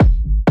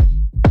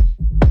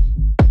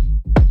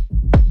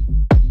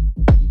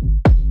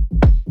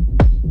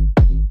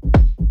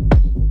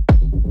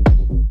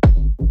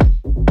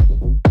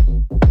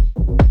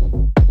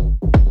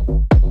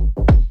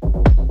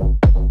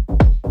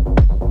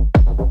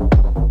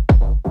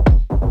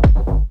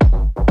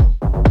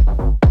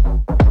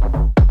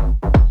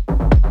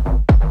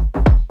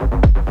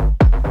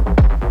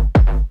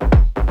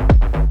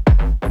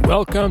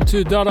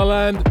Welcome to Dada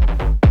Land.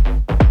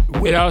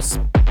 With us,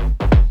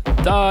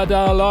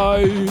 Dada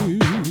Life.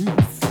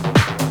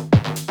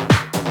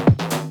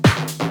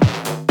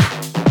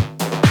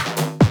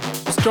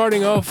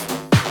 Starting off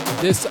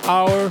this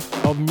hour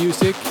of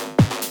music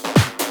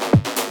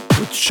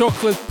with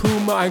Chocolate,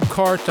 Puma and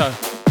Carta.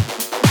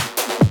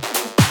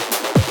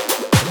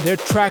 Their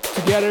track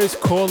together is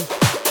called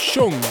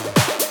Zhong,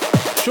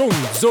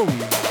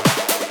 Zhong,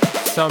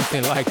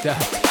 something like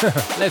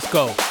that. Let's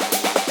go.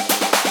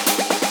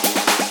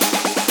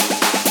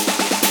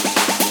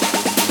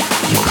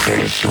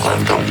 Mujer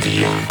jugando un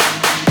día.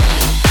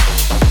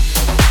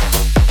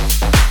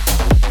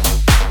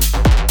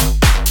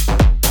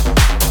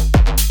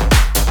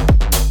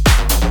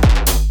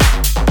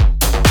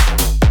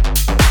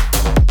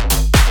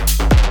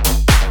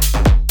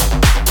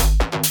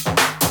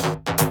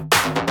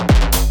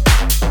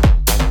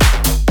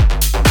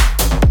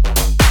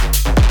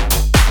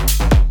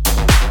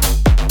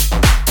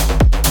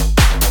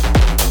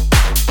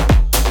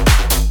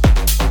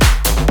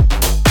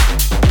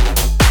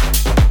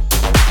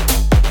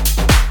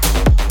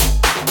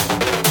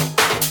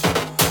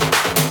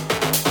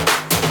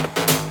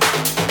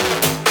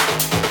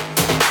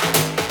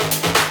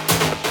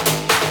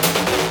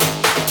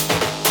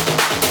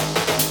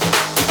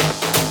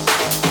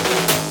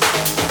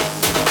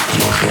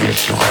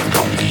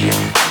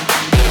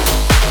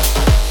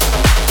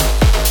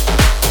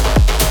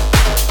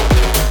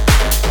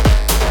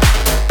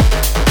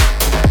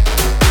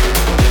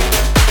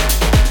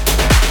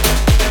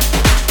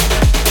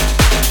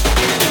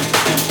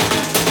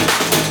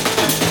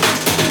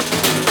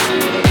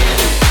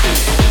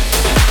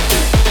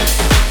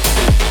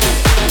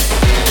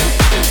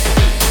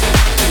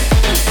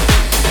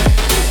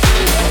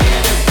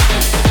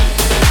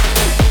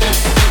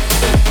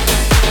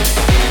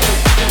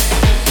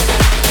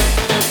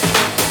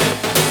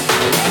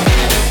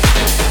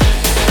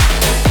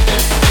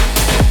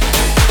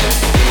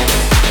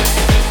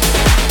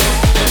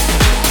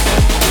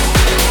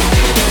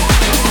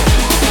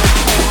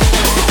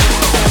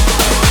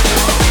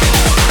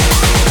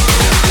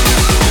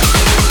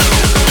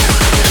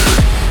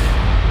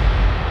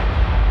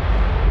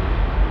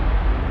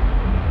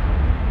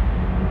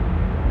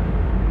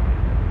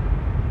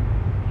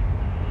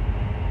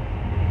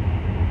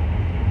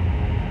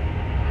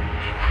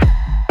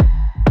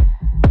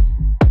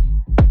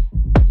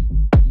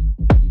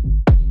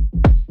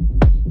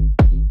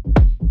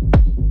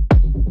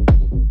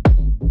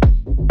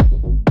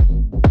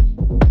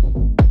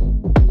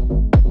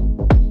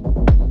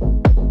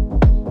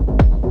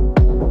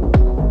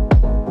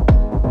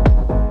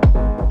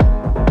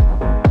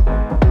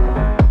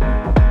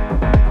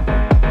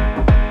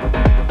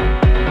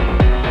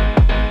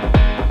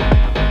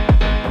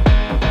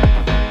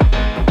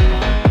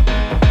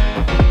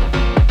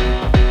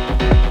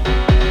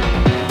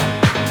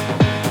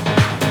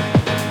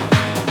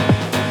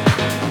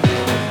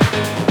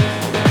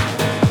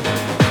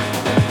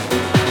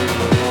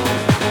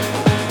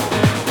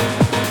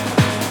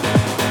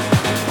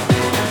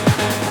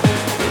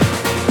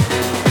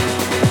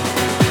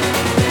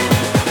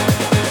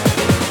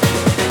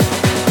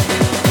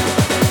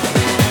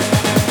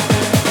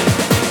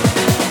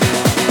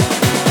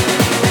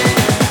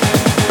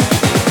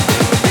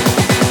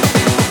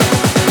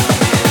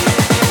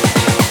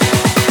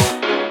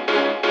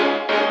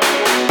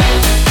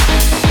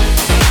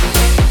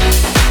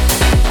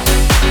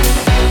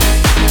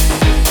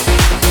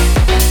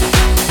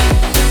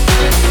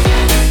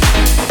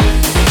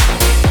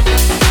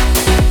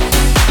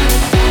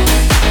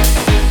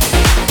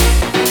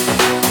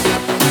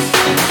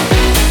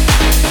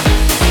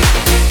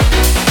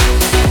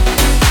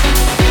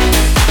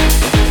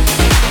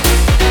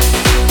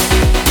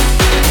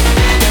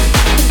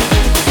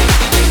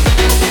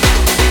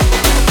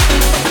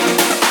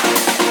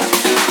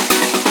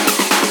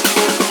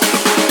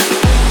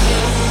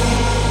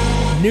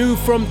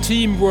 From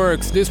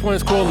Teamworx, this one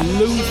is called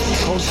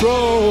Lose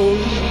Control,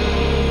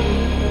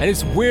 and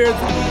it's weird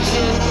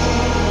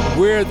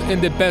in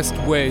the best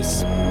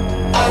ways.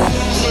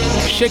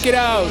 Check it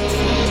out.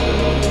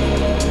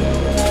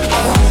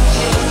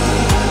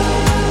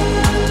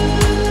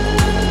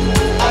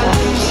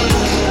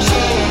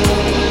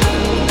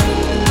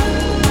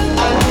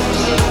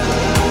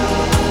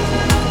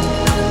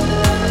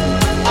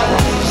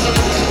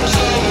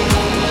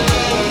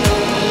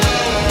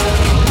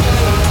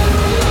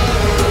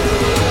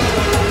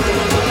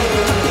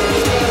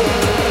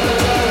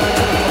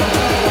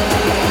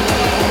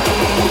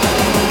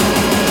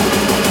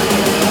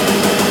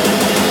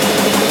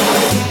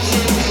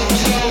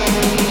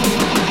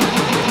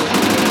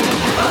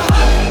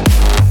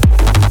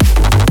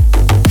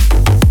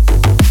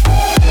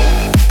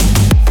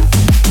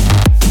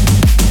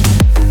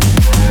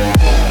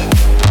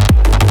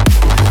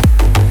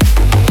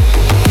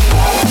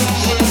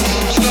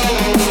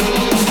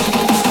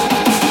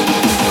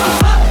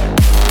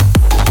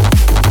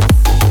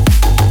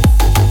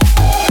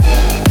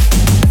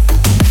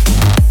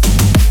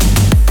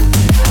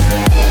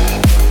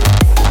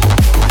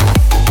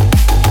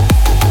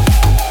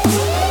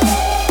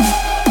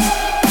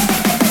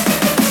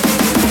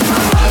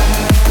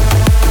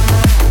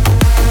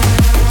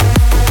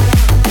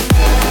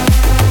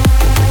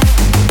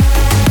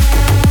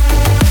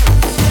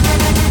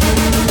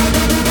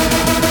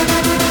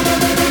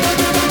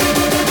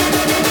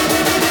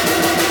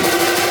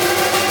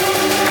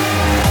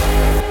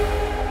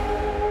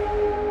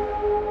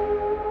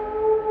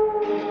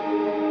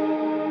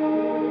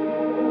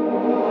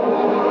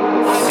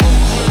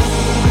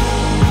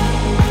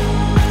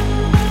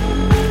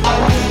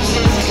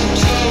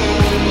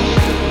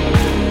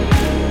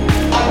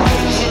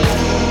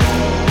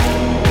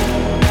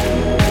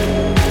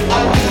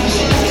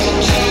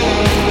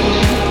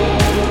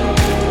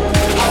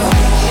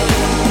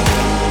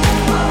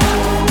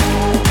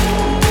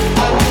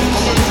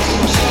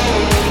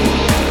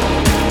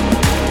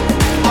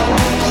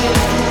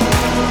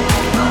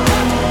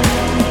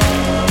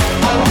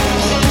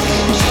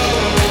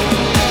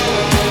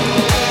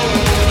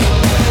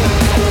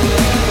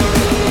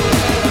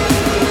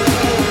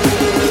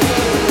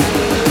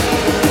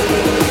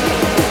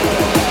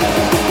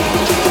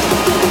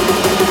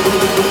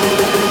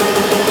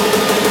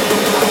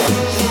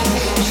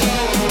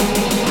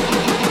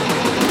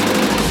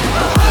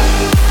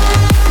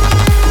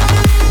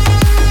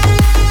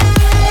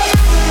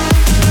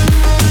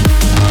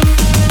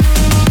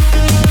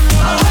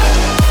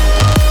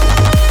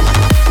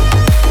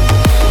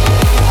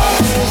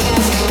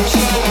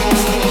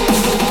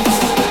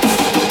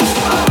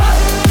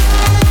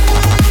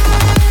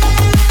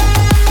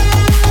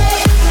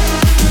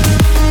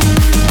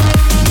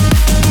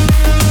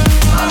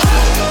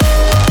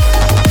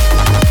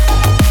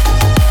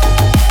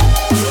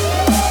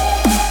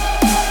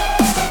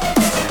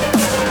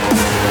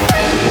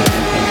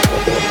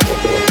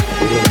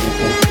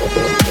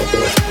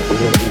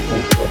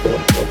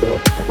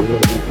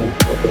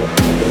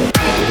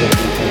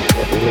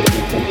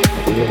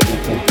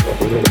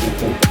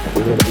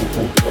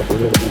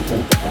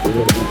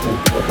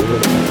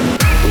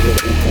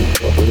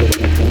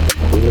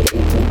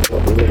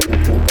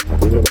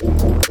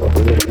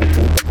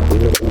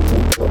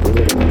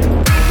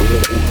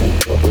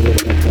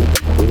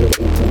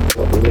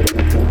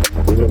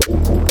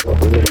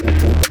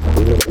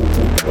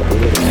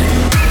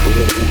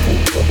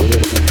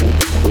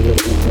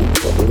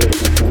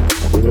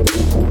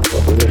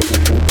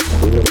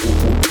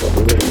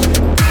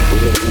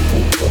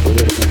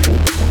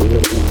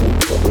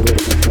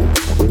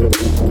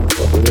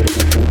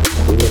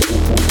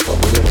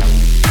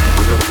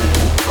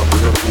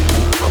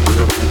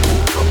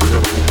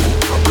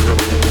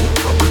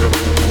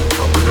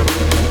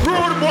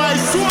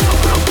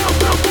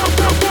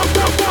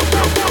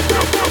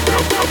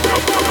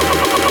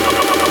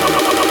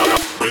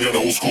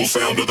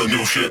 school sound of the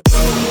new shit.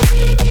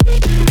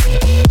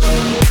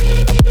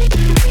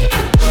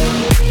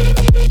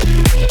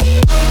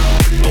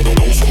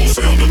 Old school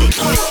sound of the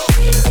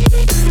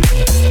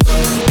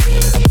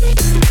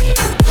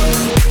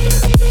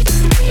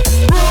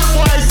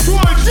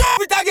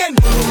Drop it again.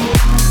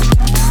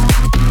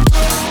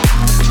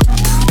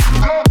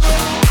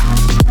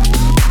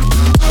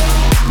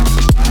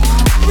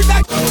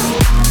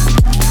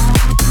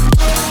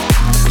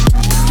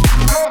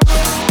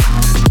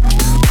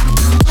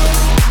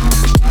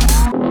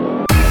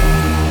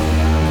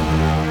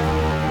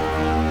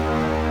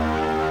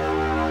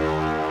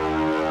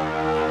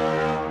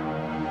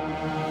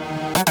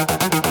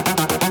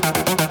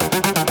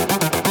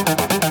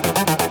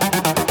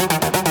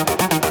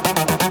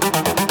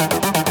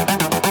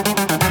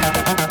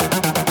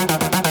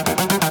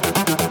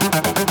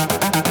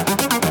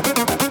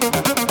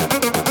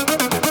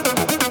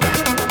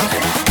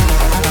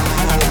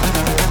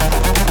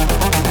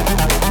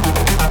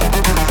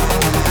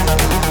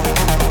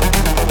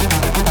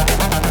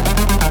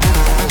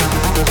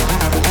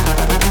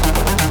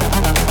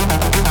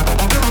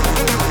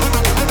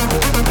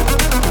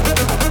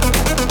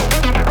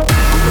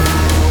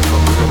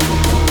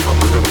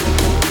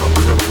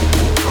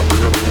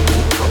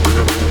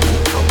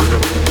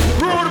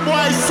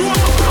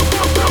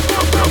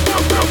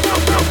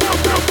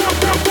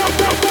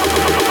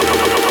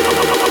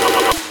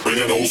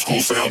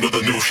 sound of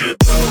the new shit.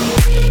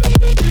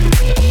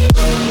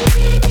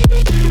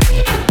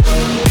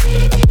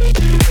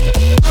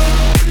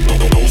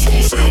 Old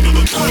school sound of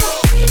the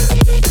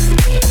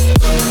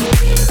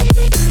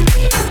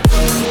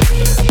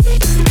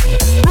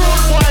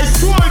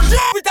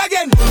Drop it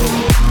again.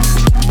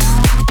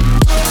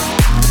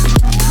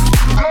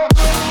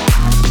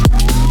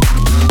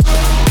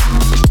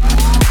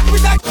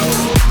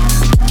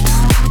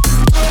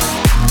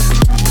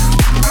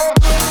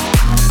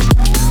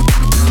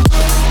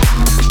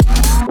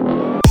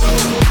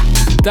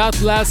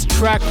 That last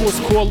track was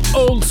called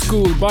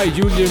Oldskool by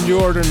Julian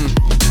Jordan.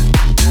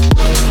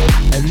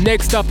 And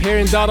next up here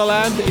in Dada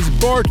Land is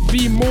Bart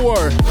B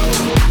More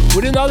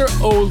with another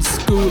old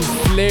school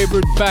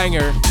flavored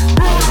banger.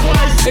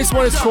 This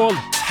one is called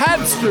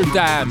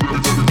Hamsterdam.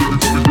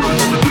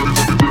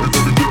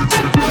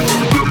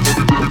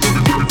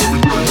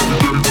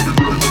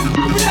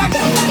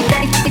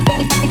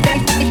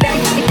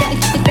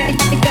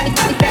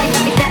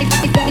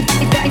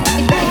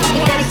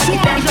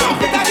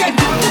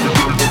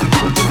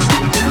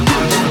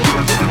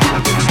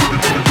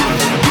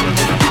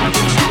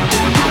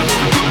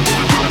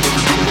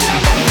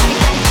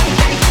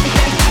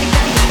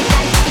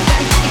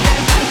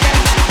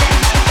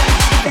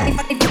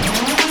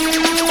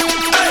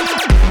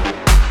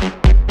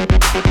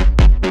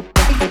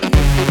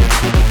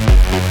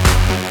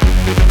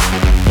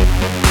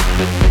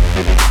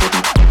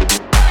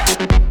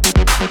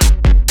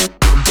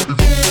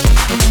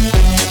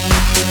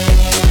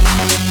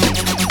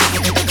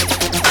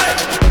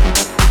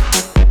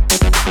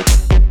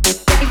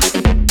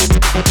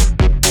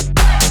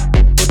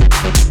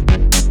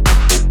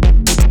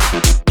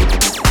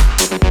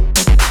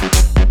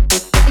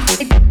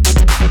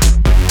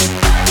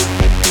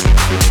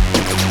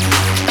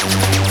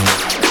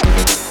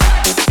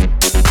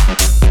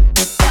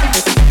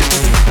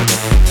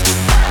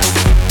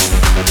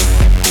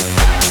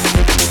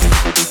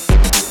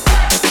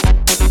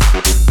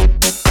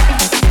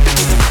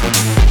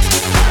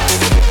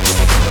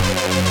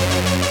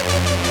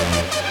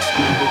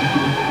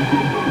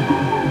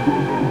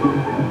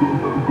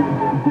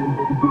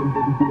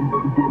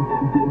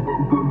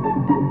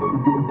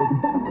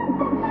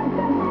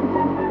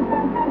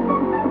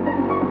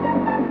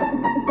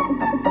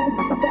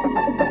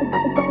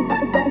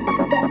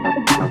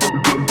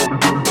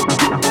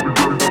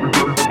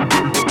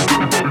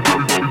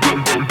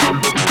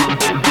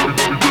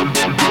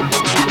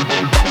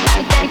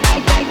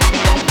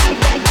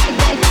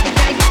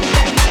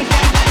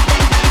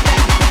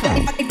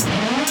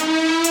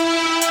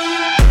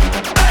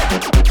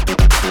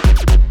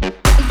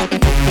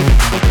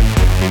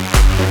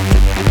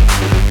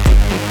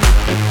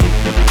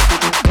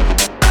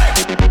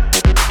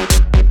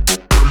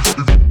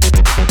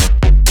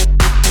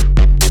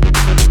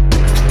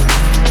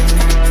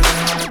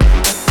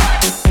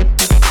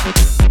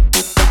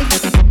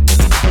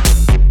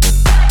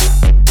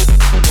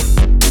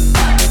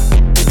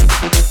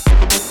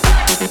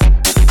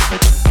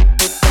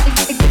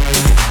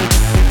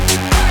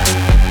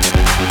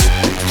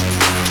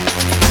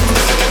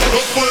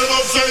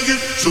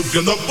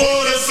 Sufriendo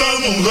por esa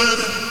mujer,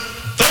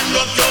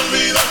 tengo que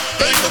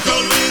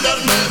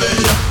olvidarme de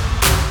ella.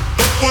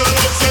 No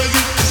puedo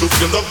seguir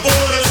sufriendo por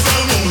esa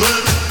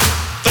mujer,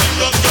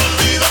 tengo que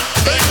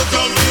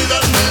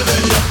olvidarme de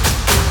ella.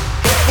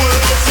 No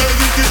puedo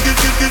seguir.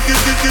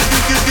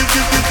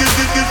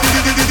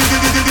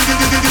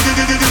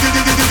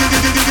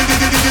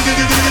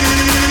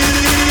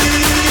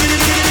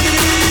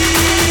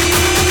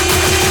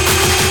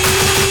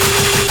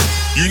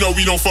 You know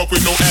we don't fuck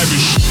with no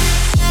average.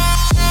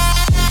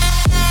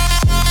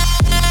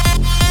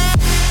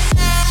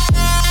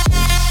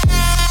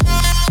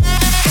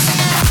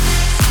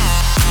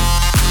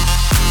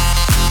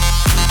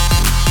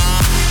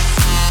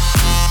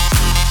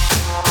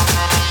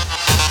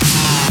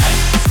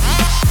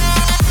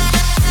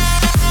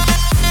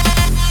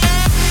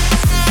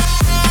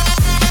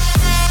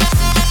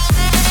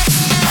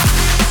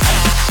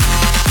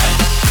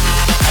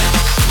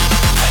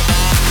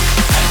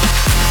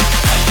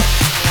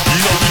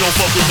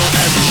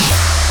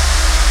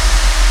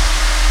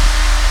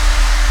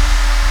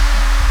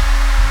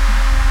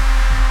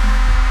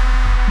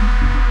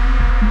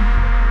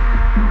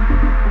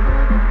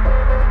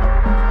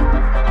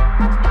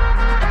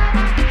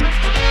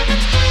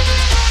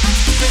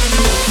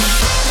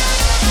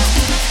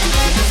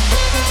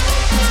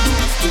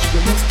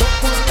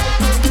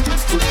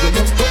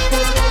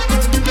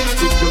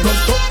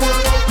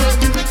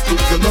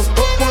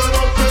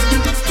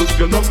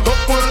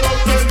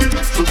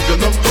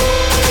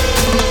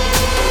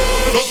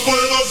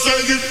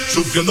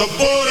 sufriendo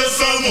por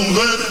esa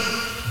mujer.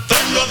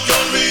 Tengo que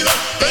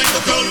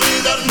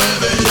olvidarme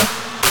de ella.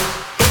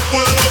 No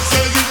puedo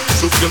seguir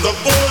sufriendo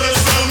por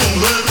esa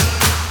mujer.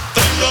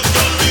 Tengo que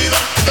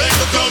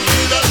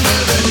olvidarme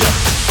de ella.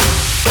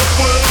 No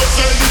puedo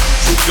seguir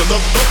sufriendo,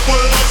 no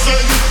puedo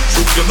seguir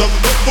sufriendo,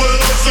 no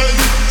puedo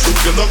seguir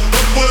sufriendo, no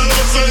puedo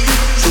seguir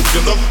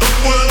sufriendo, no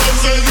puedo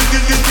seguir.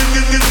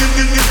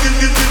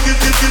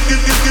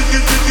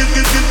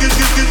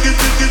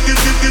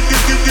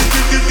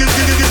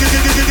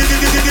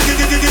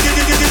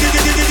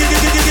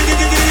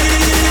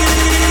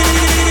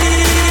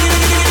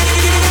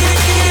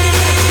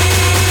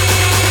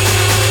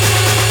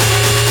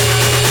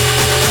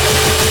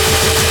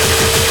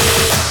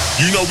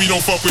 You know we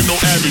don't fuck with no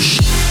average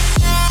shit.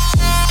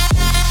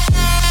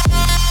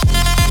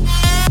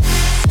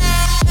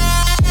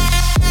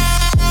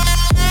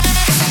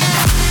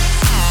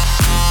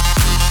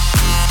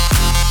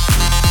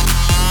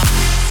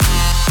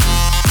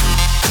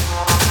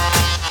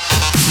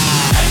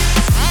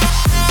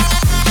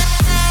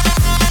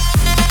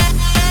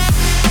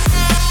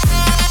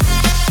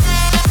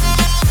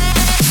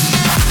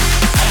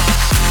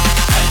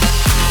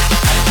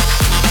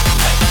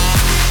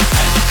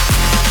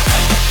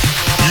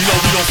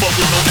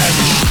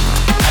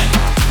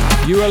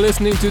 You are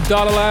listening to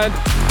Dada Land.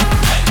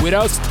 With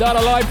us,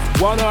 Dada Life,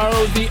 1 hour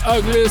of the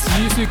ugliest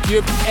music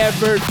you've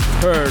ever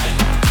heard.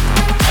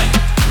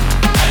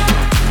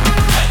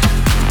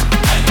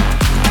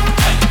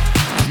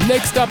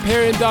 Next up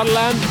here in Dada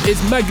Land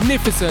is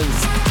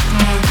Magnificence.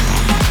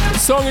 The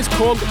song is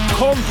called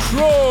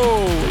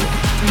Control.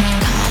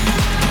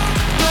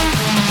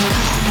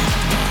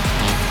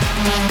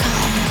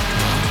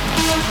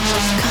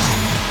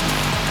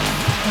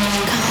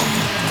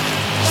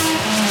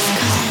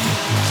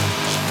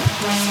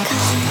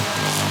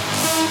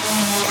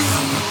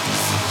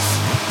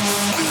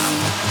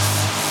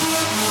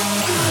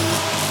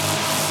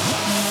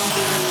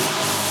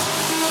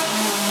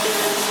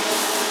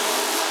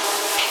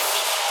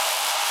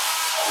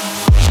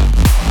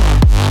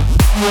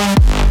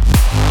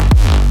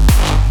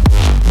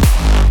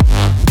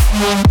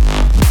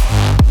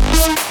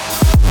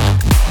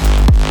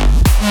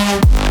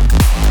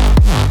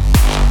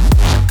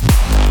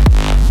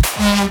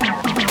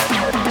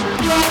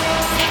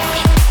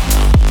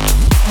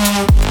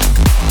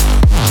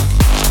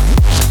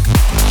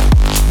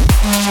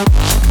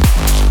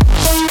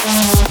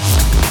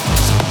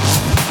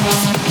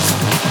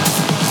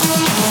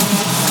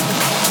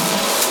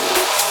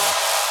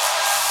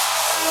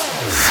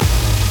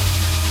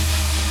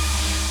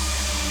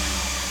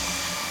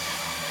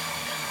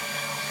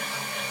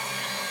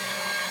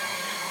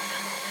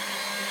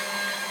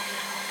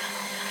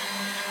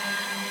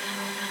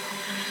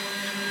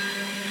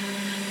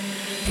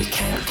 You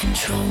can't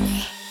control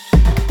me.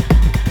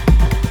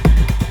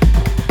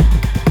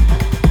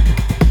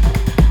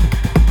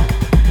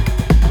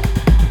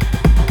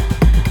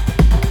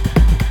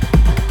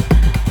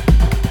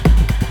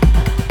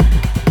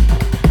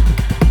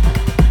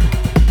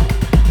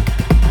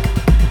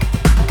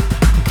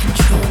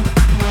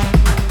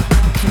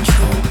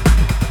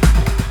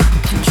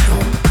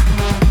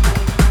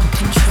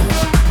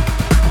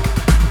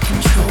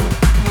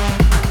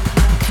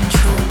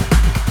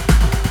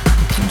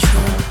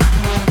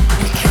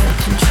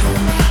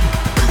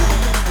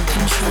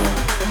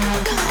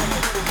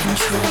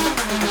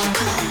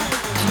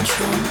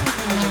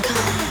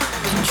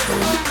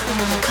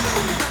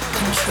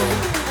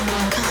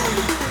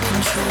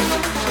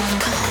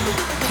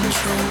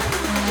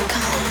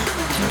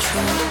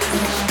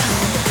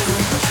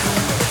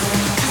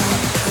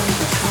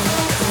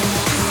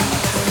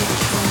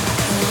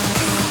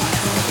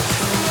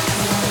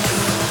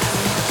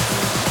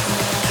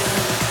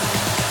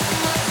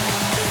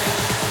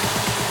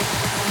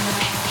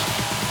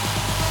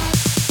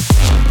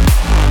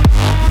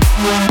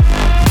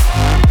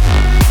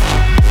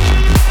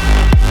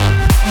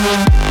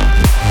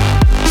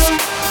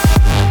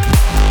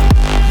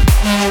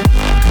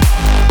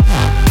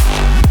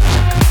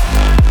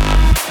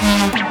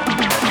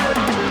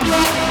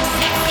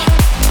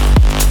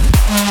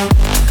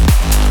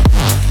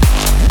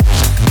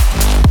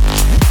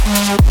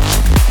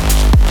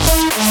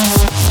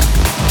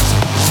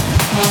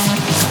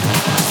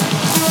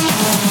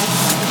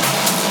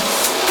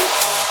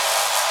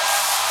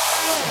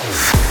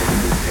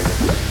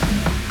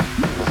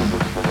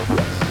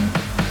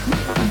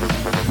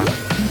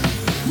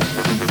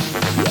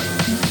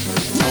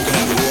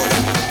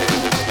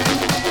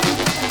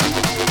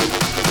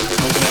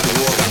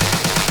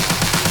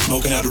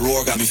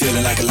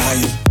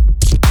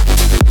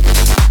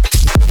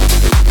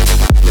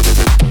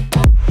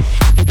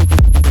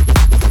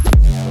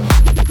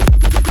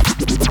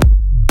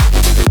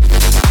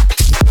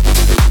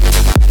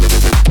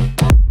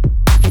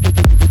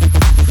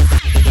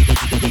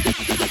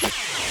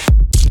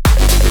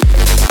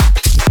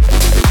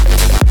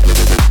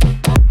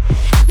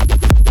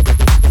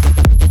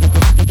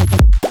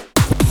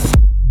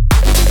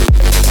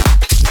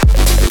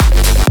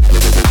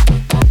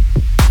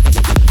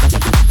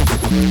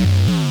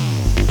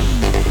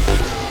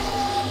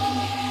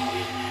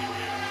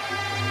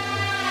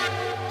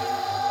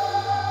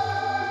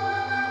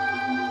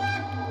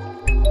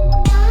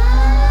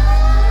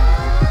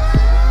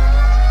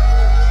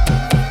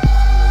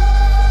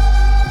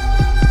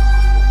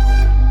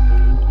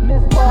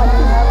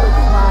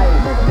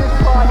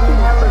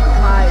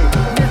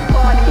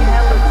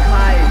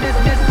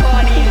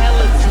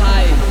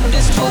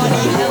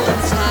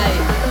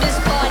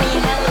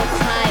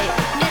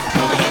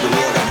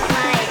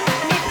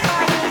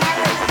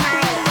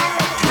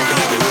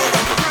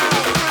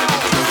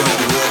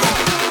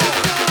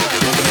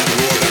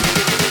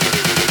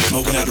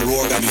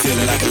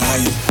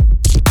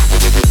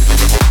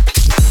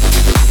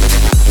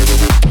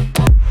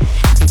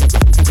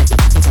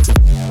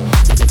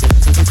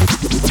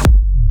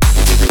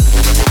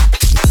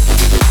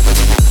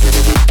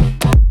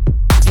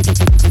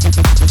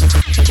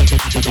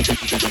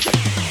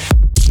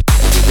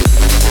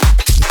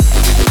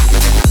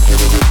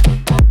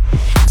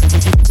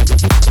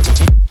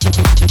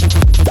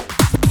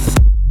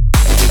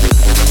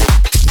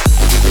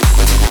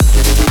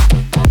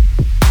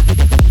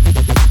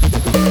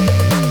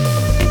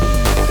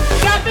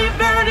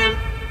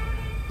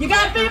 You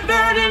got me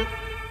burning,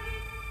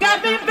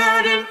 got me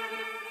burning,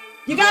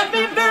 you got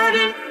me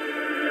burning,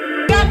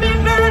 got me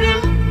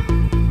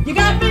burning, you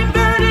got me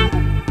burning,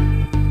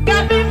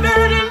 got me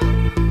burning,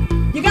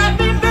 you got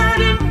me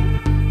burning,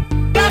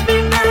 got me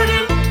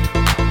burning,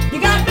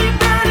 you got me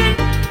burning,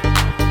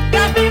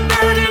 got me burning, you got me burning, got me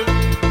burning,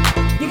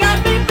 you got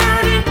me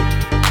burning,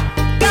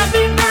 got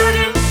me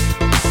burning,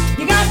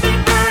 you got me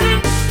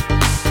burning,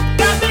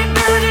 got me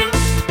burning,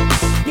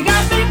 you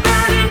got me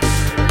burning,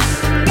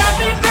 got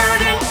me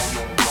burning,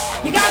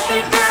 you got me burning, got me burning, you got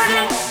me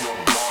burning,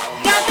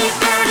 got me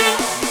burning,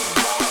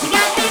 you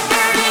got me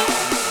burning,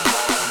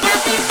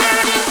 got me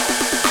burning.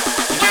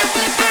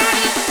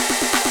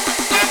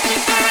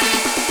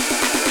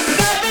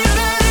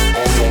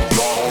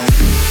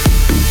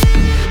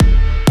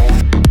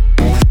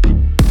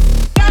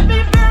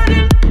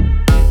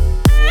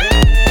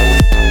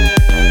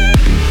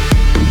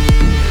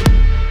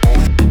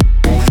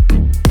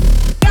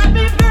 Got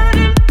me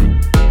burning.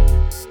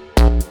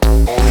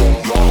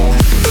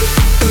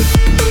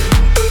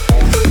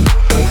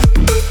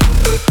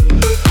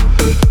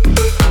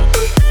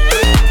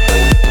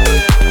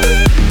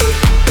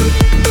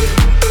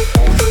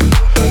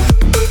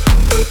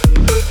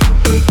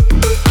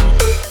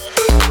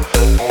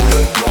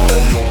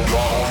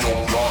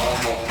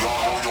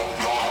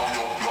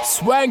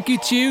 Swanky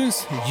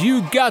Tunes,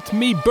 you got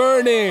me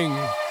burning.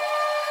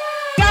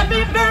 Got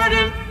me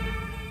burning.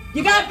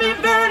 You got me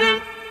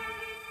burning.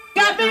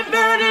 Got me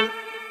burning.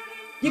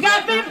 You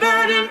got me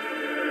burning.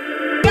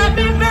 Got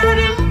me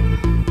burning.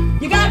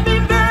 You got me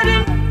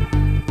burning.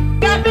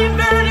 Got me burning. You got me burning. Got me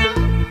burning.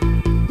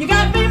 You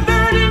got me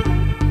burning.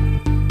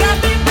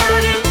 Got me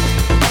burning.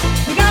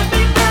 You got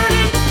me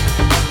burning.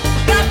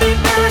 Got me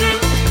burning.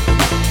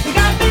 You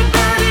got me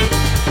burning.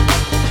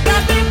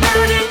 Got me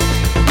burning.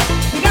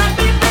 You got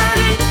me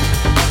burning.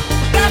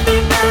 Got me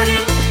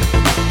burning.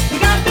 You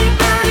got me burning. Got me burning. You got me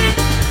burning.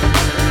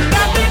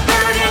 Got me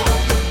burning.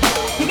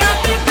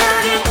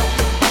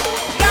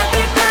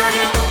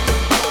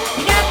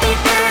 Got me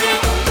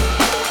burning. Got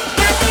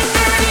me burning.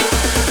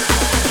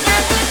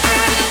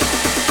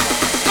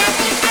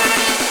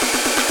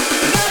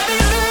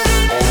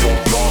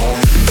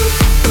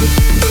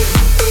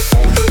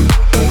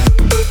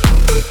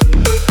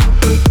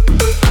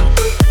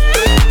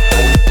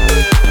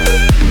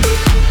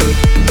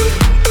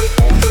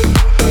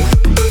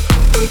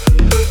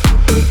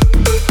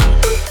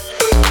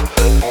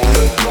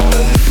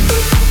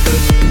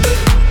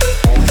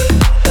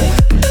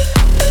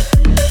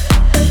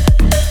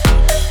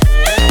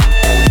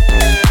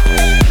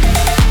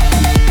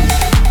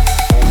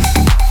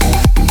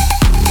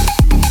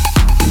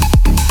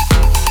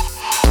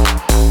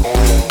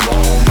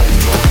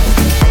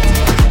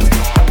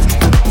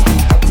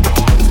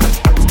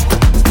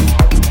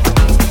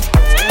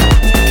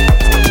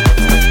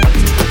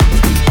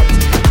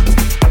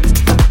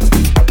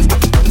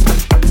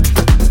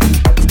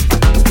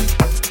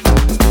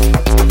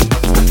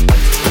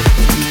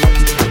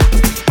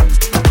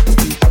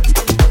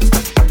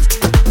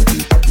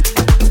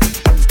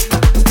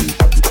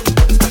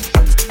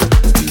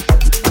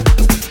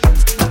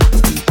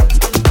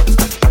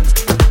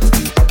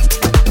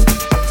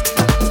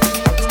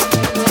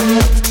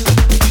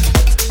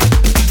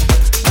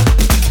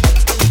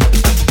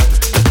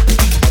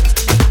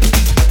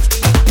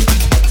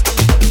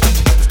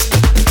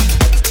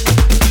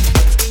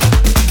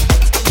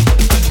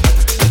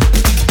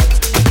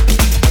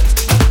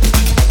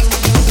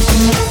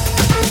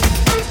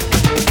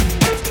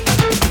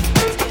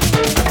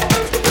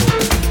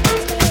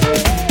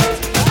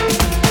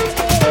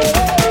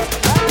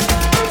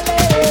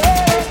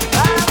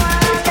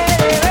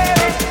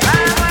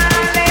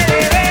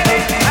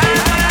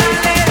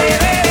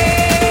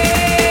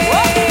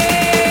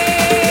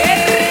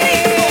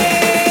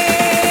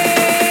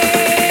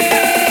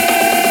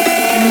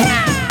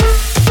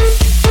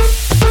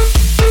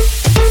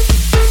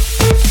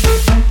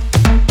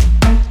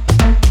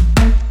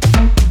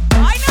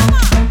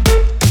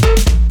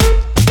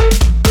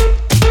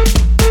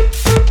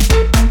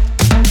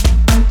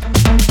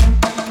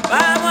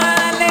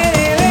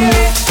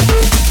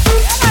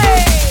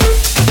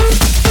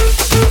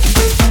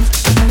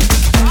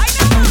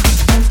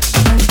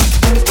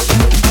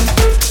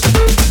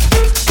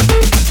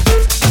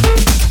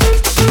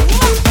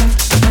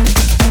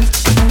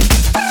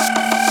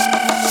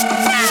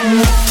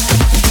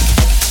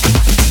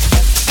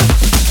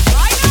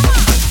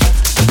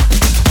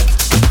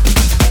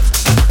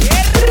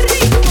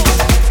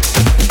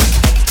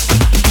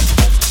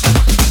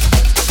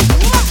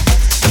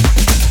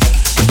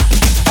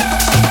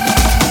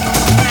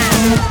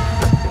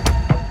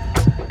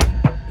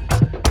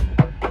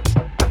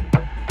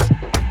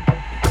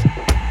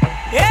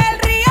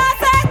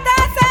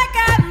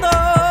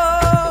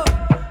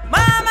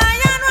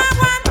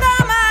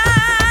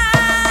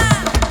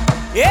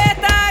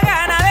 Esta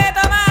gana de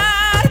tomar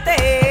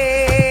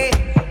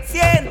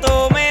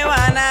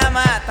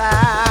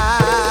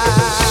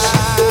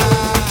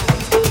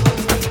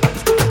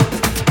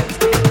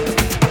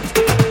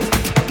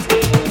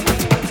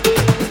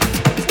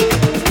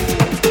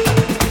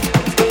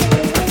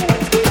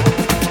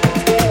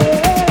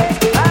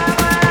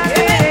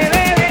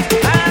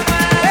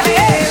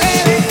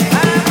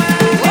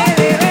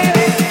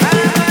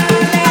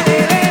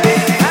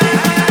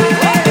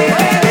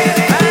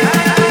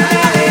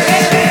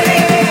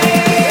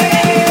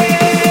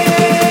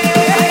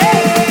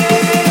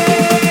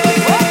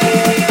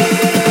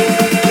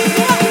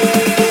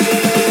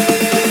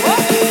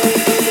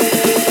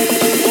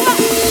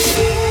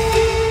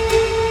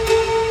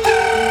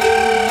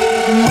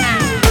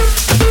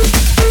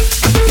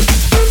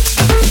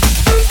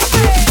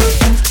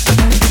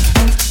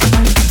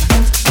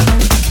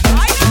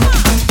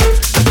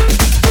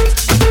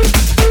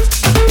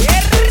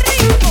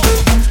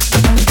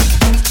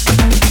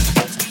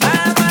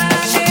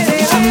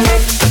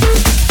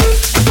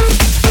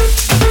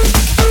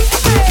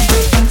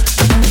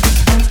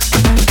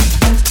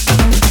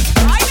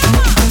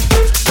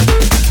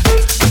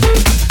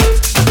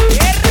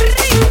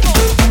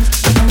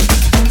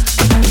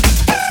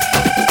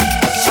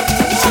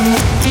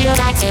Feel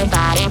that your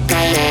body,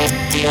 baby.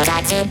 Feel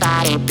that your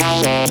body,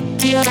 baby.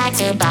 Feel that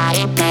your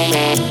body,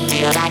 baby.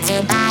 Feel that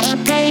your body,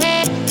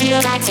 baby. Feel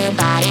that your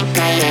body,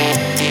 baby.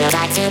 Feel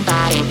that your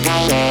body,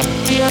 baby.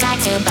 Feel that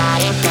your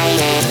body,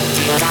 baby.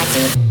 Feel that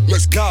your.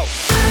 Let's go.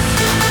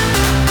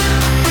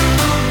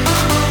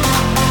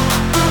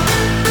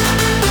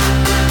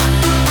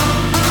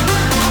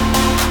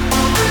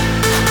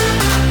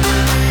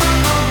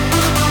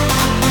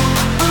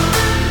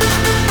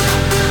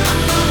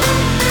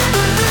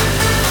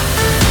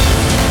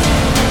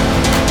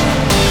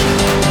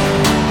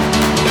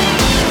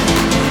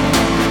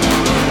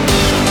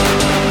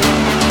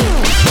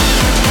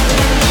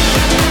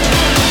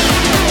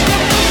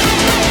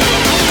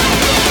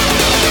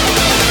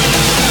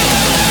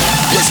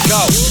 Go.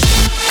 Let's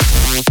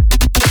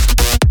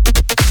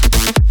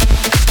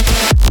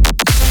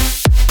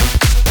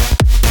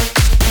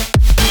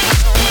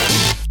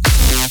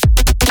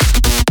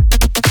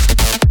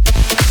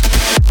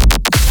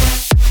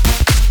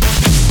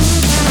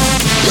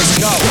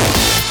go.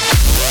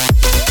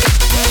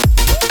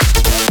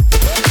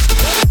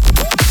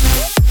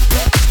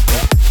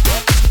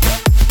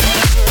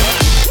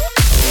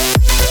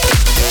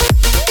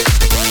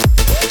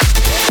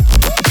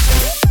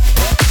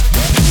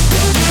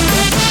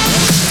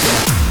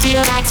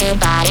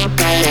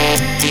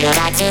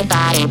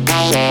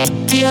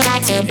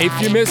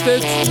 If you missed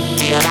it,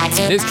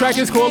 this track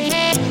is called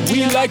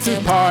We Like to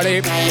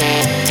Party.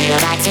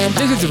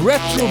 This is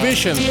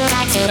RetroVision.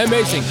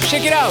 Amazing.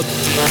 Check it out.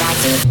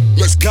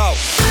 Let's go.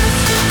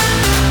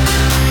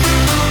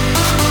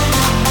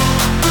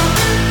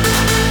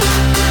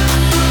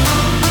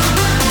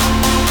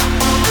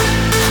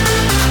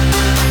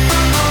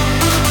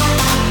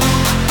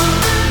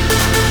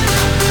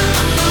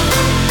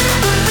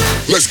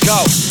 Let's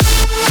go.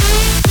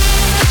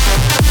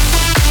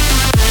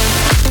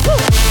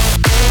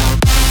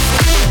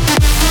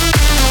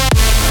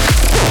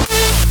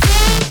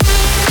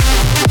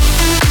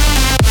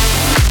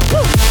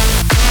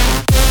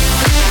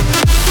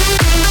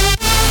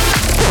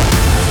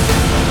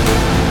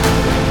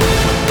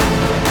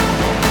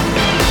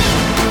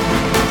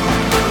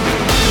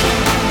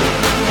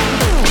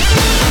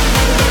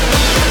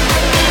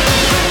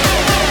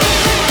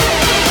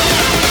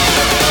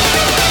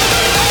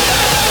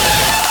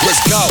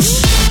 Let's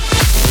go.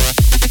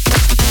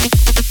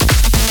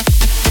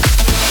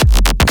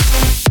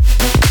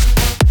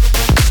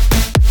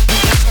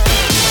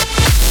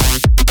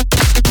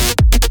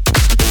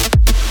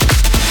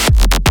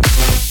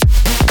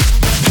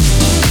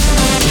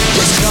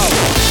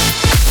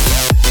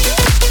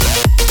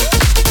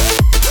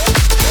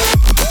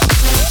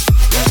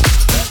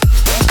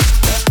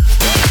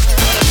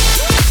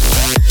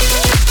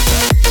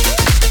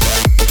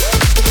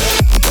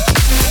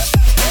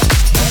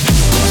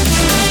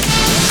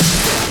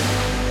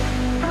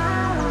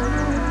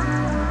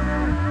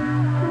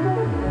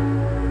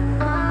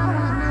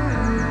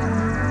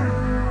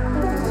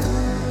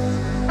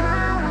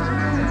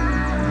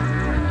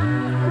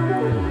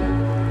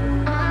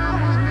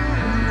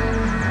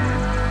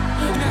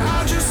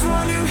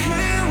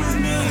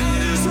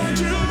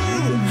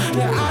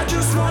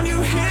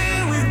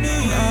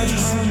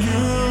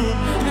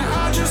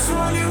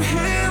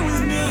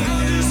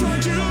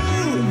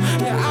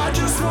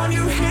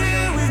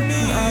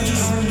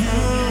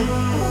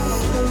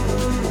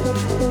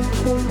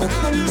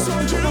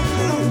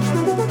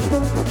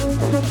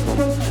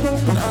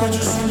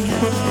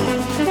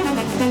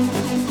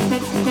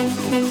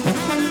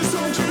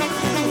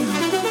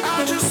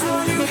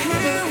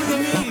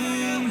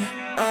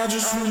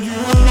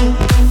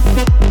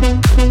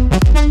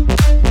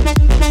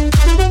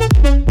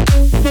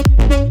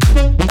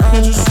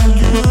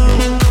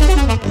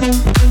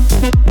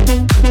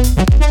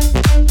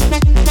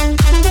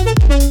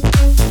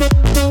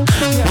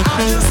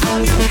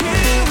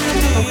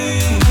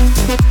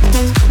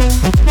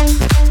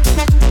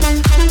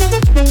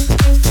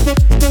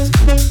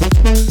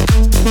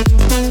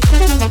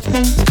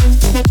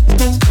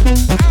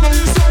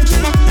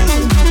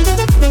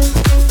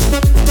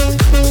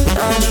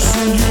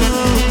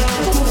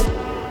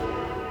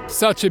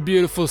 Such a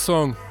beautiful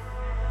song.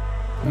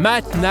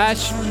 Matt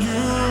Nash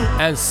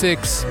and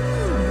Siks.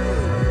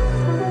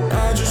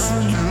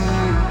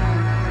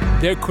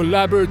 Their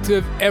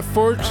collaborative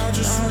effort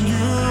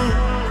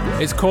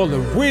is called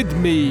With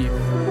Me.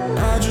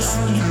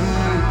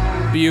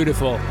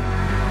 Beautiful.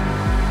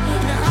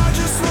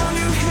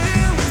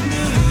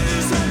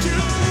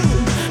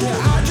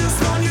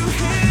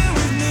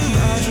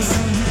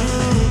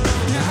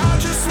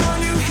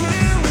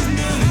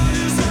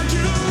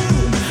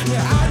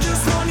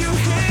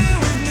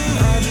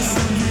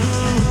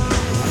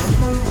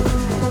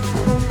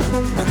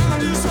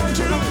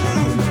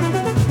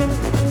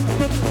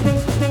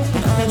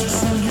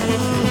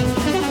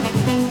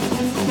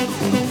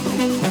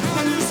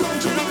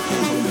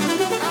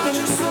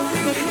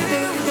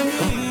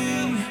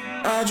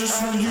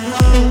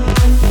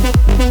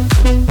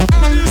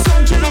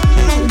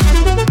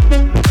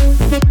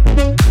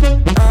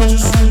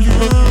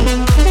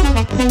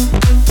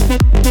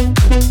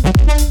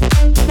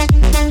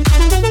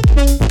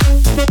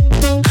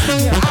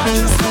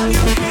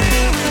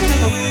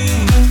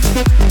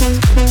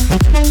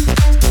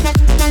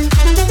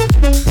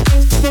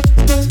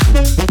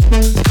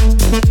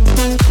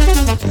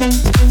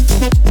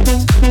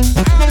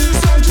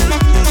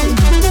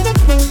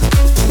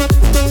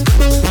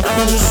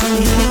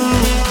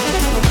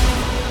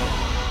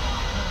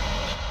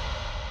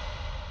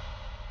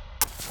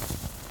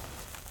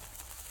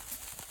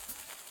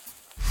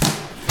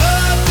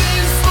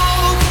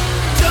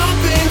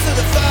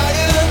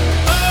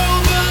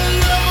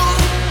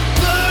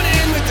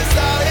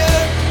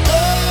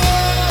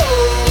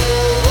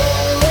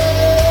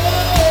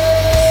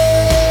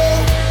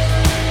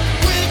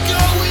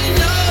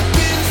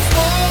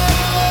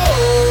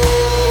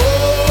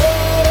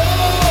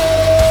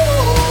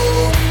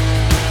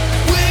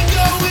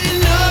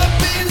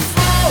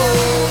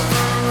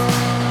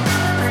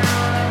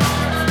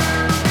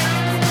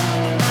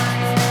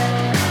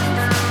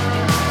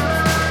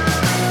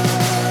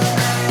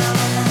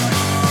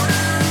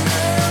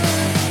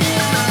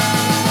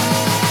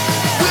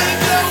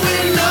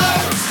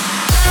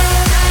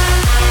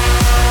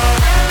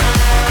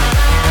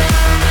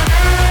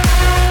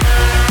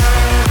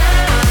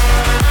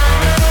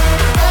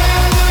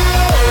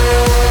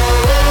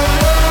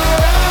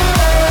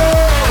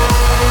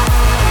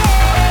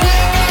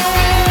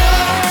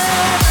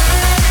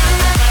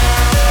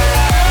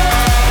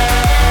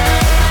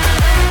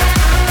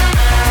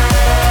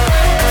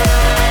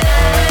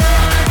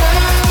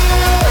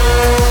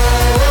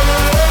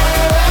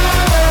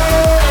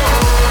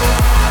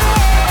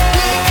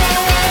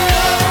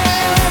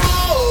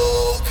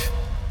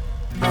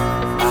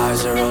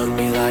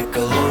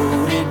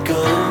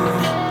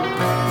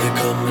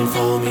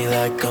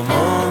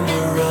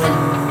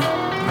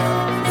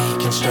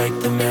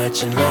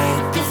 that you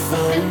made the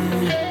fun,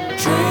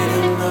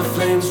 trading the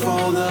flames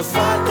for the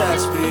fight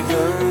that's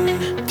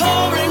begun.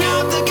 Pouring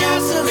out the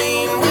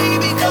gasoline, we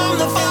become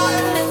the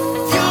fire,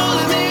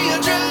 fueling the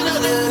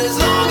adrenaline as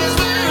long as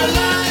we're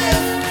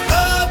alive.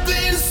 Up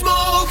in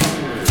smoke,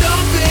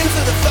 jump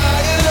into the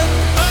fire,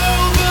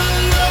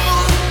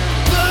 overload,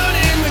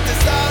 burning with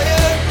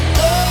desire.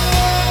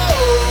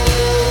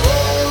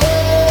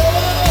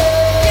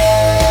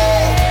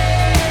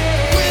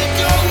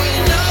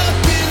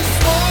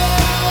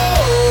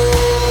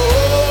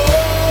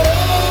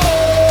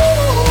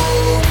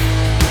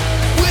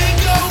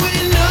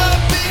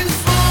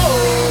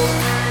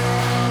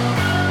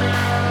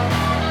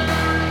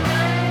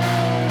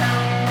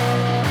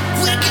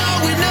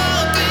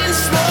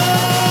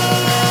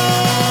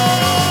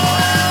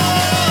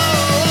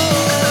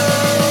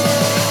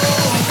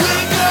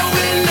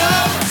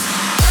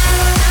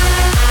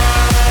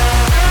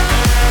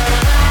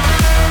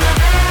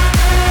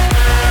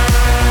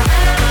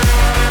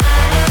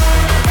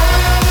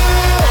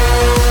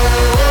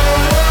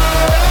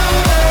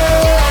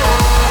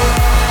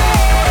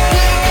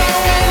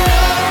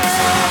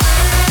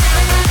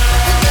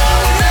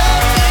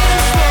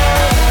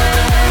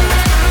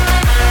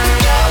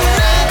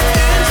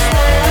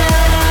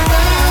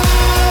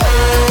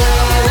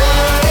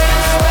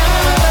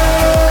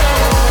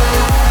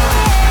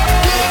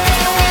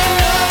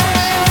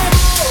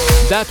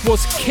 That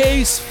was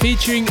Kaaze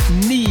featuring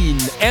Neen,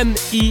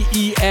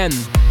 N-E-E-N,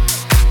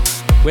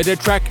 with the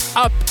track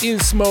Up in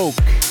Smoke.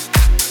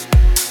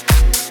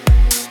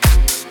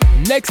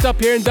 Next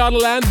up here in Dada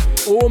Land,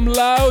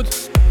 Oomloud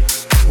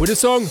with the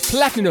song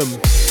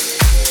Platinum.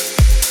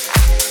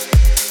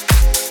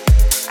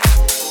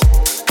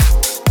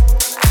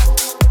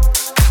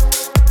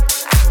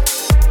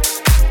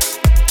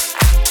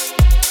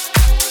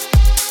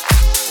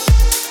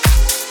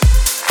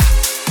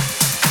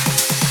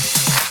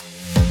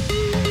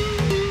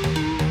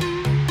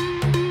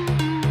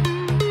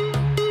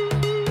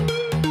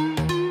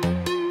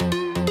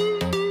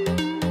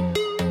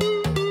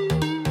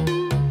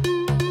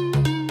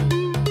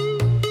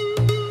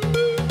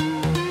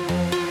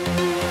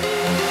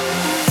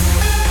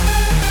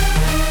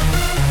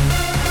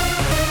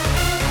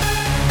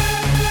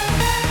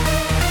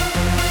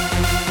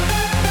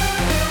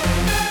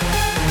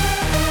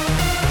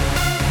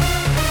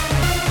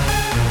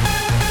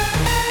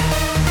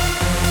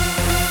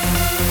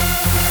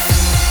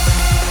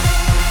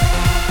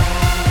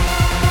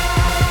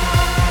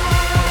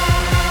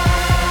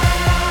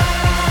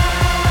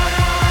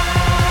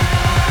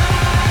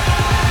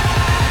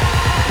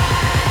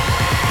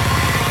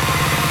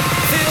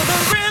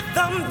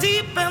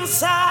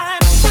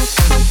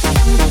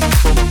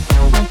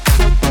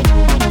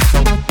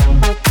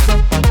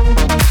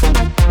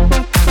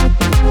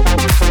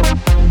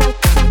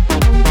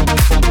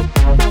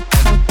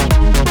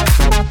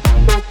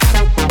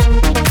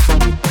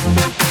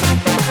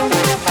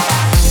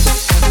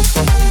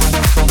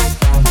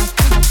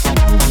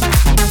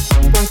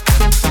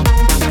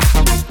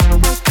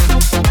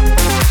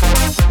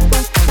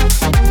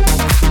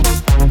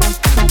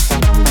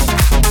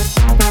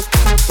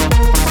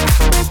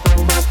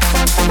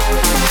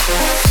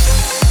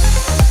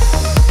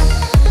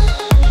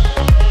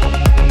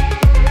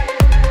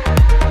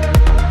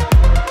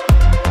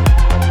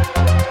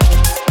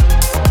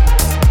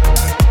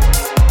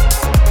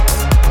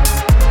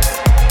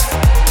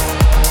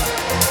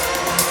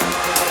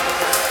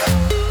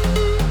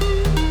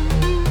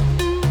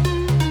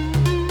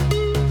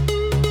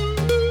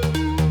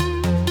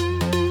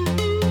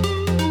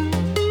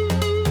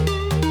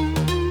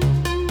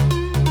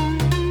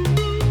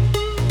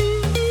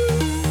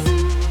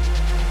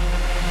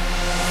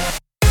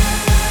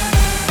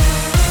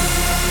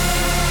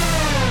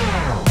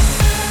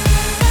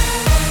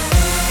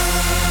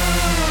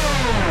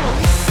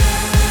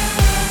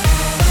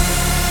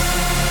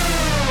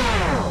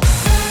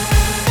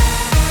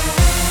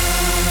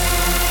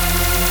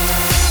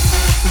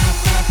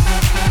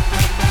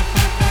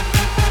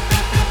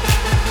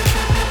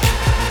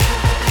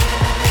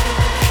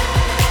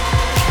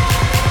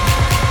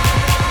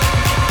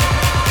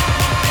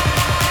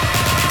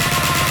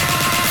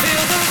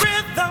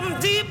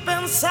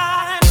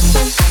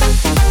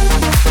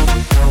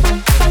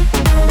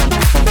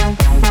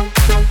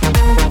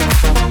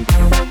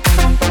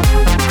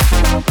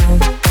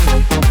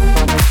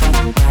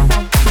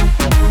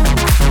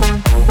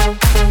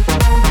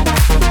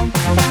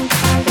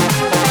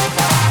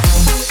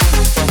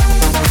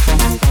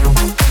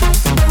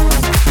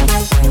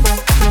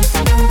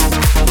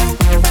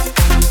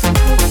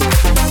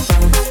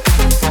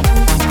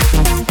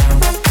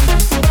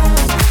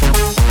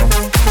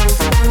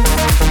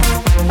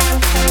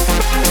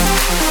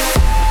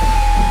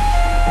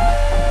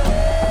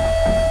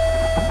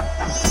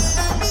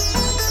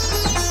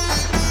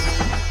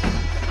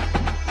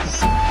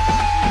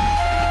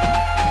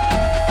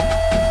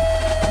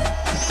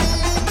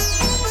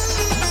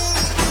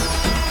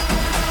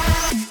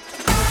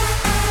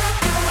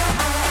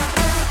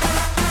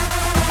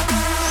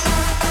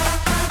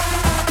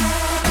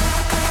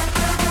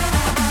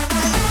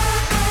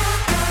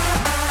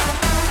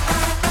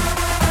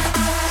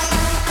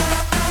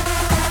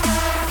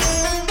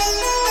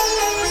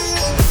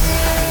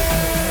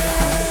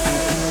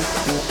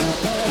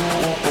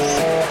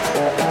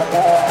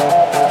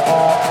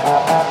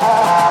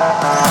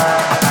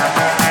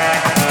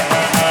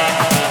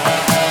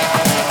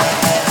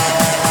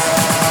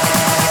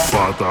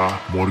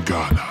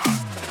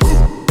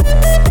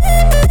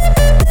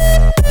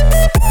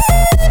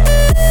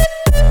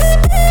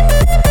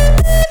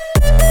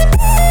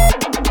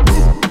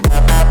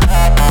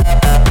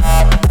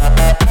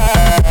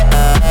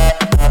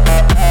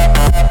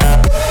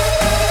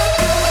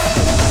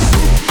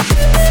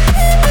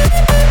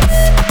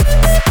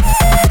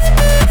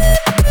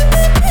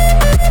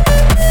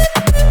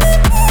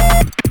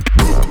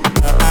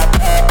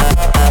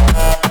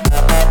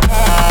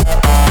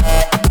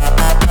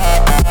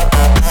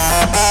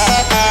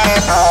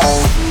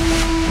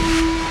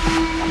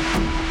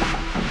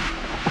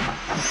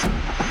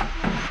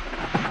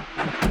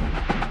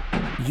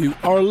 You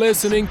are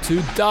listening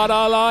to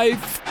Dada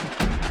Life.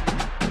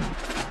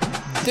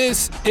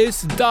 This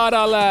is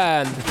Dada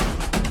Land.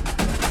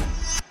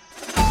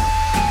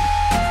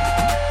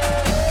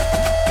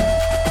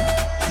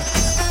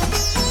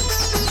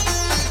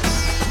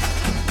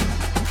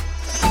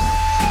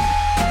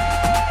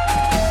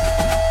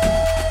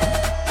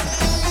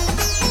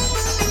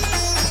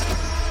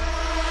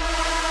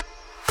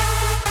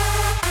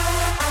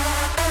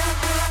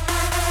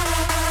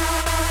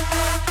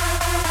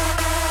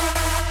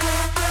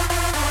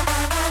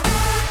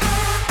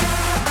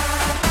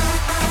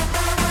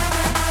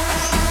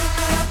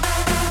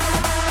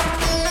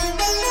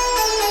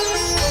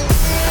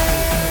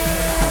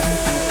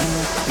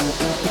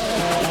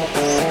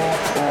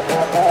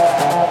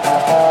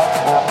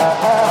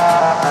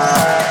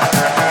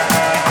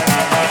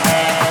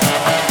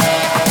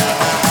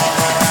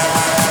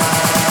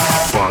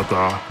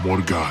 Fata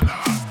Morgana.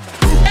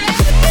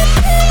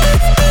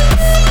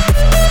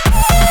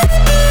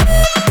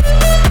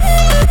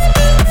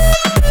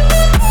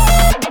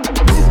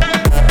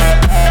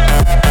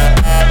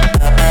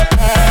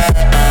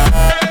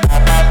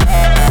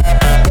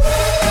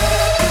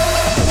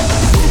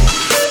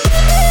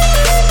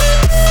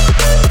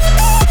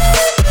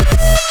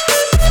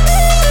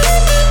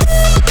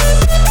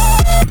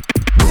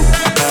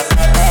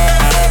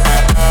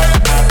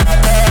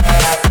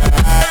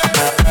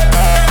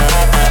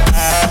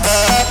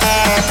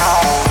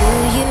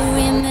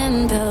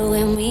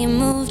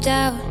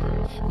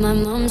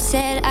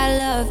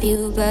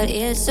 But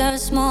it's a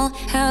small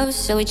house,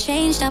 so we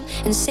changed up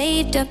and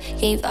saved up,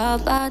 gave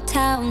up our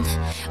town.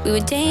 We were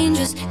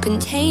dangerous,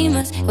 couldn't tame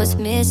us. What's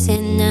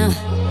missing now?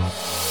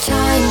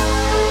 Time.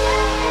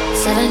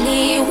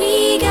 Suddenly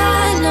we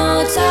got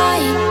no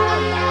time.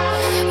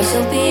 We're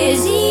so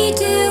busy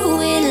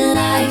doing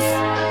life.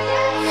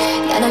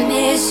 Gotta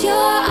miss your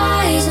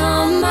eyes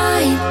on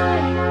mine,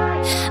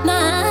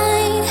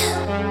 mine.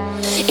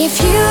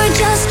 If you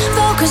just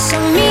focus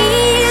on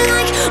me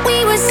like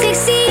we were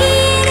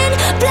 16 and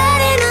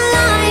blood in our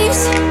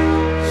lives.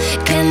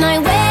 Can I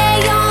wear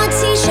your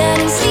t-shirt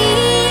and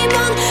sleep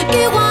on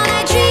you while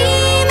I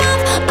dream of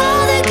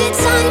all the good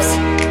times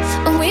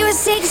when we were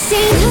 16?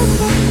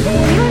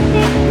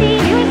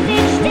 You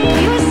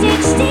were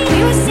 16, you were 16,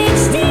 you were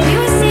 16, you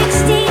were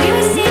 16, you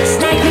were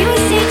 16, like you were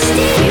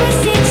 16, you were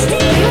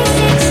 16, you were 16, you were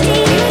 16,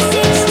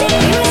 you were 16,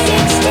 you were 16,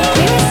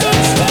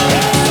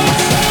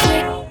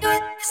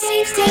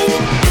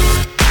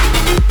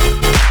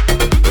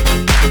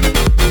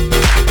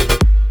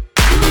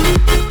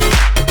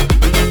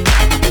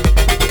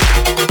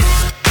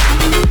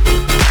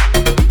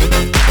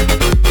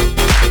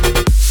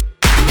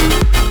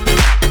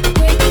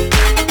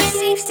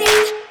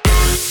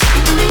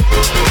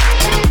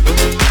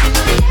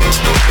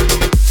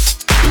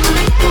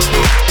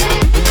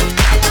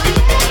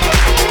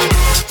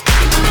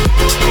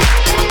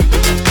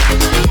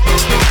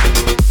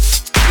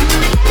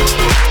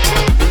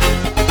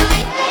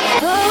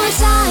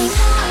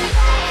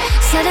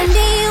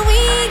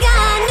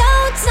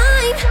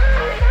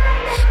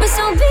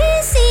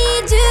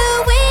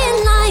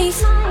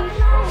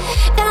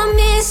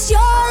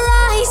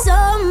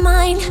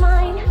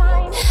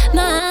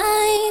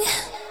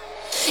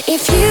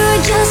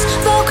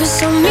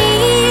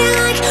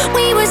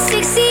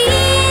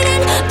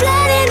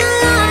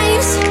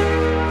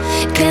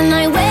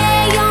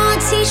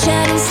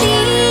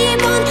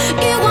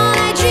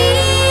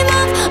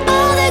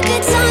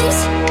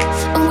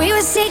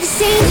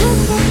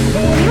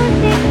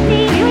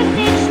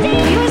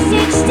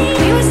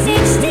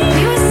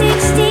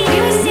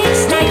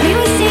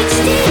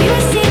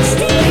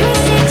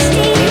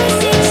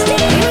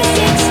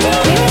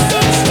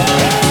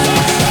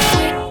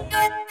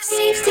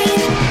 were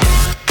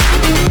 16.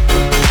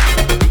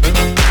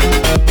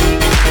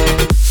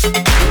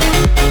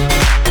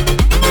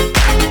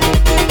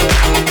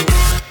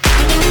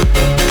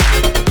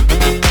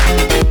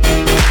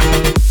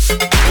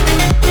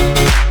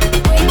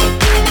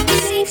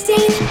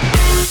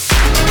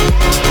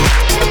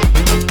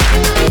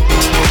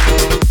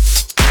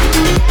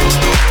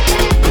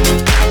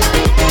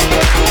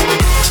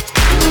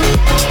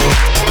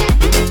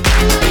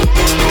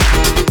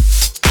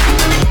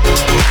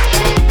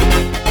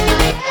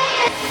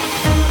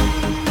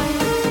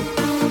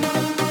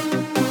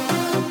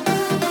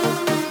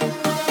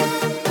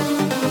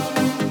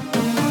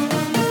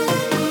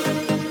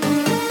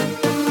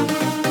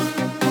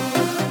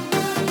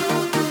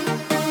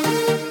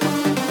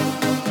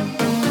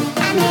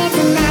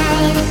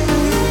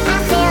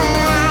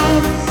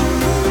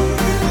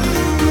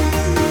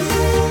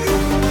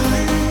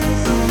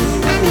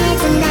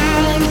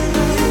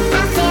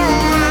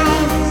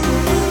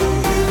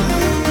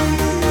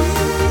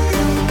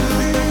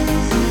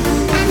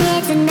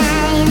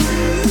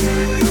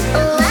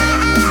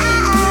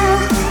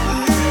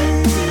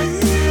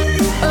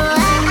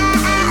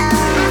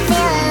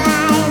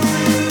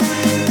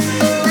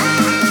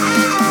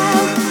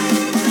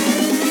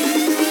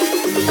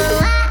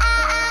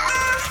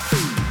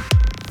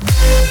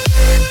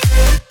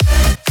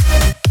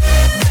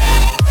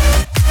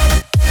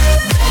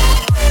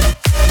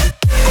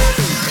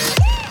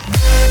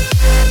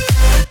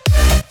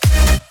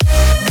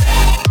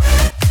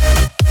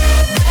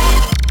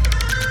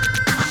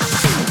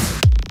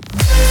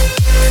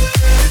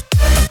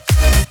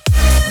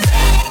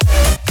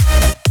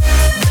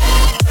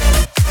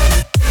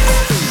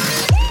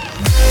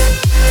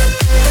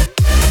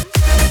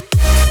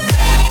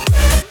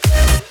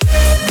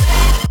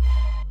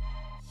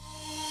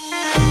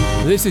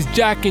 This is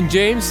Jack and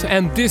James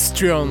and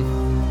Distrion.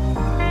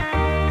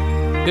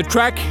 The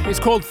track is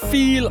called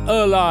Feel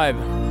Alive.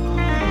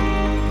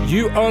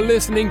 You are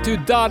listening to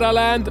Dada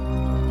Land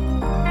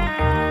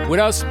with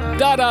us,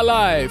 Dada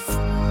Life.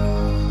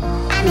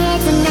 I'm here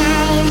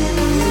tonight,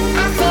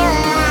 I feel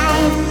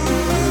alive.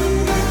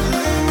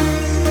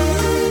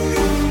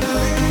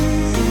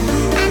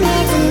 I'm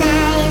here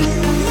tonight,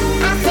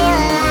 I feel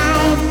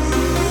alive.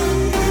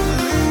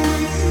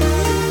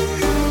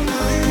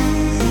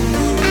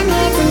 I'm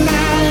here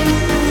tonight,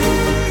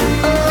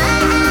 oh,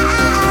 oh, oh,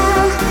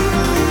 oh,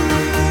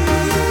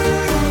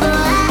 oh, oh,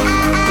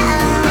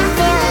 I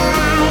feel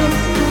alive,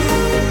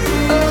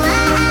 oh, oh,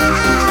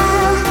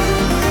 oh,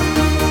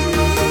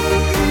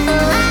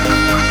 oh,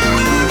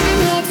 I'm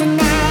here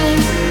tonight,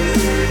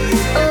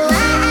 oh,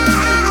 oh,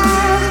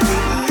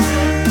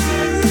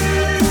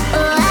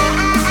 oh, I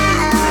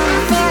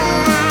feel alive,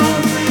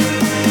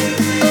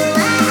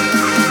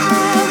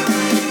 oh,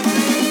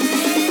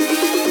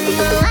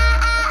 oh, oh.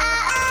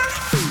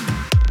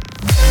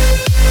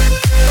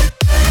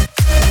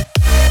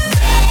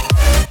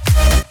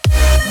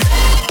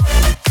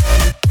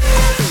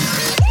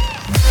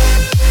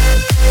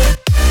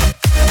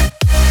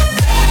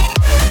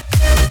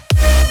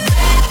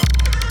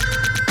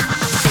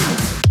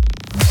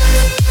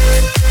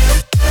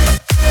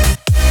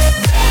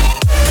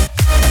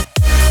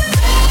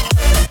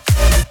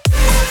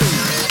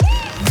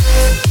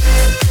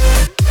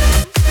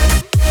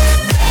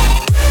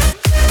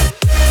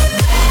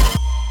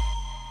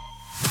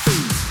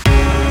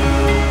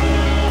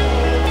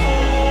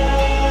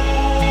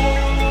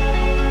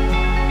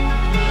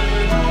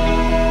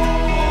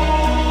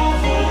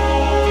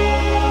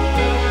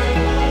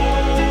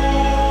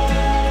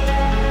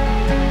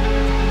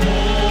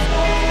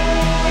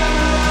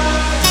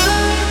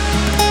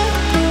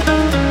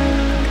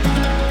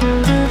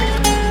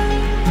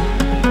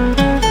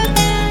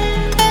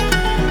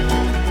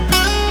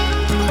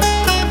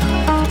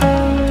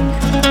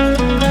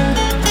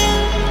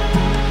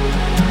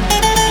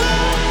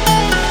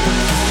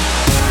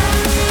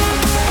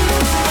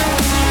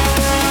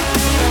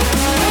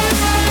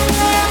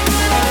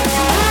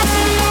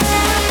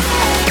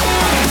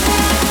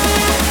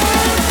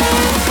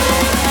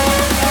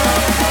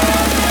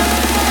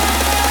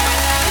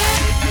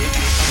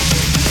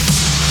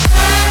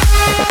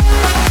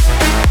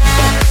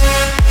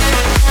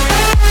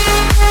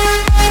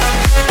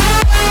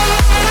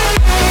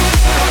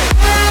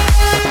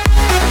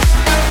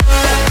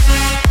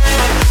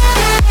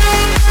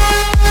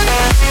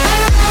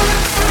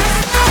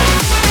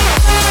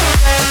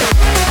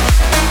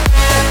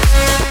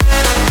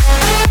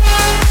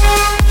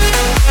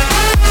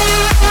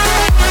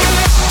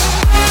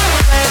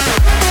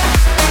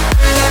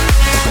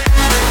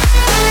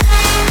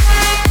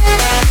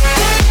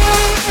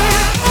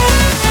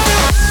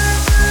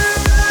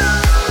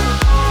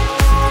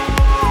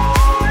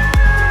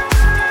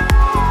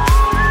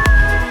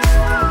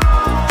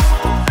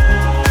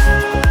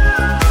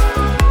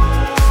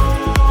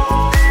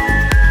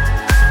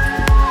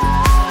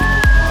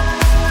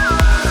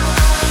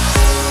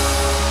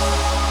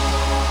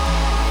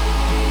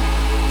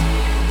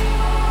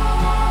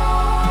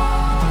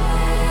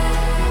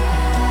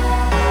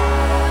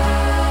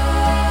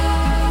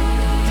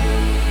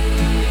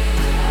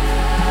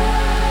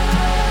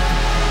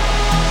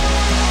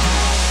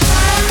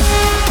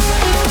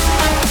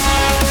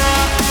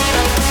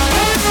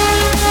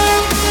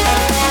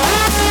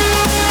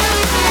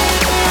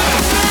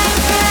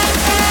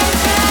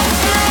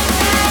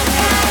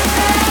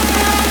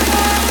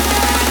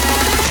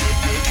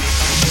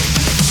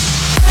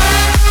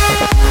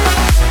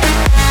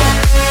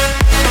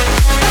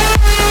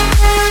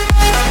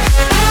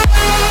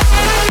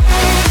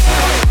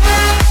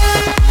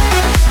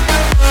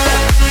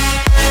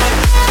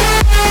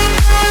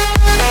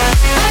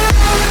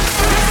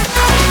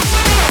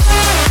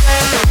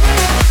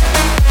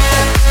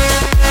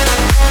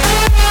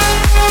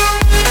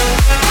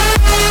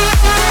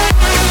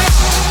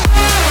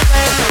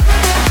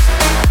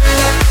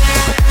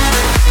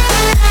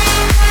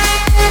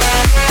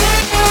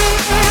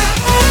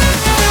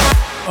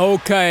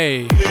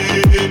 Okay,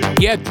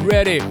 get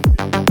ready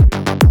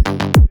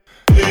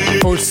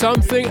for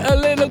something a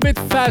little bit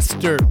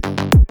faster.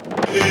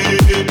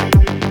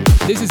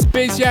 This is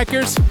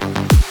Bassjackers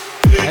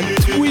and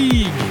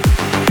Twiig.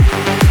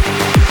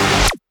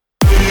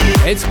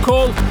 It's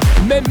called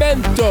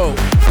Memento.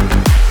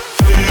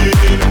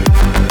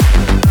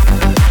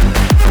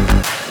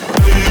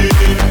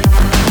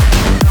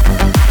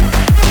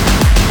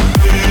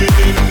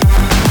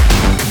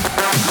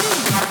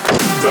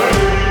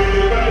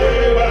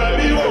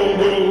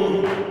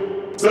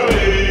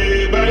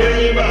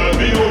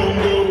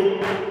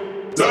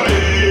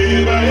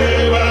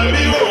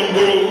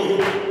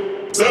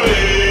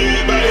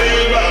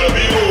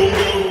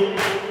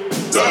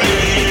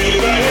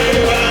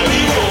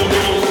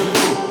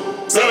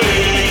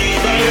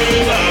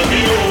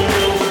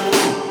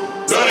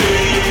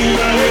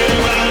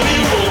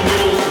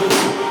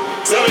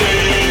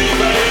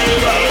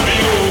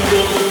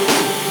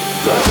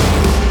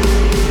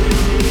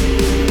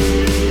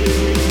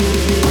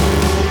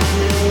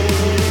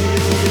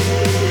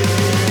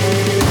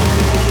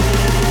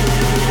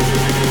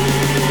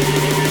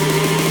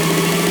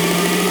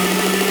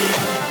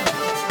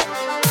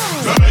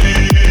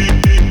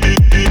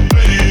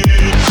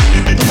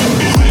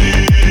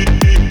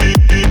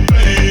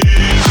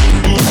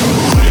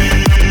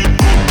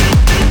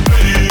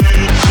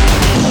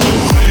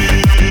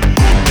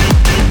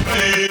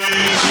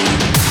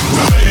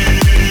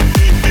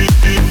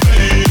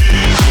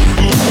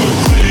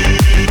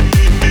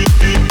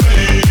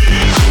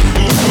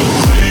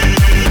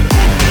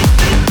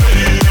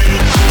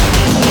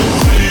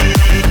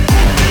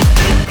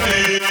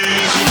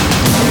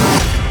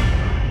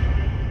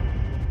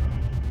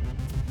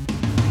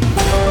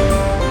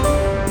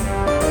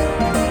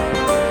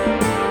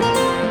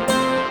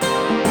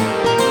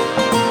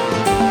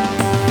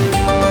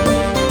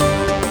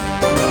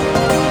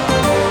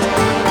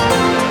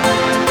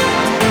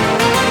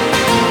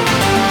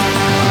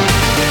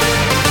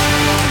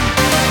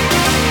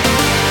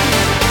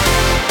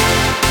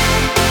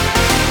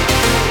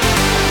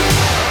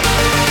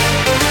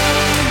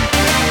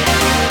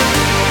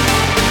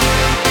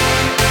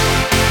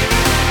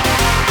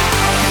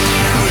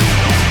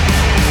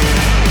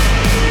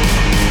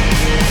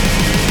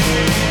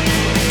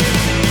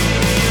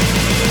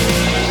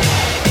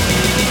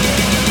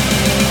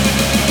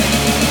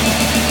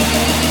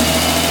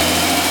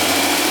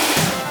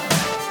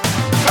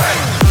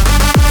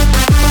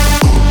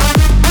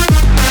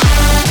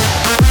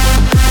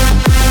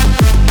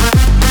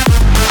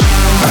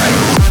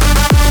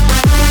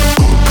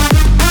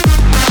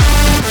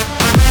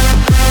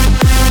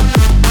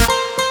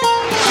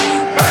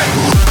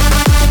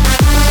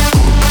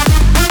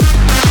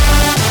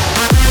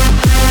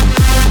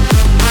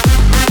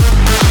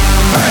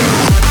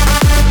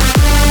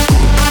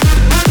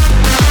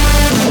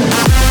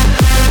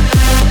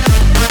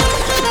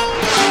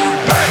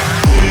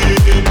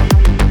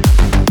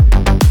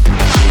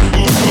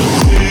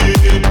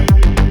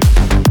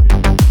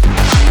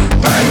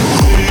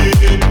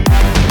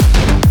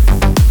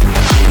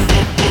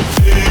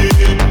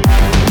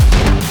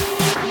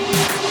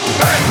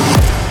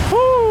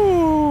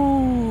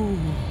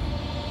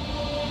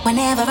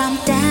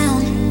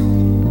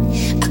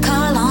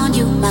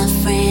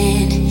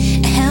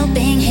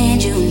 helping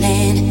hand you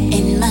lend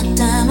in my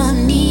time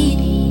of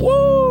need.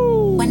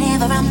 Woo!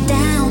 Whenever I'm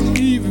down,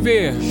 Yves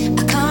V,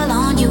 I call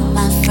on you,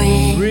 my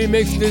friend.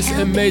 remix this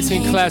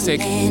amazing classic.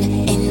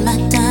 In my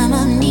time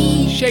of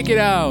need. Check it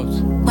out.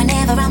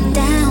 Whenever I'm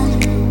down,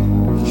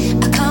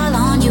 I call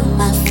on you,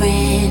 my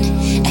friend.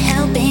 A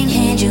helping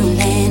hand you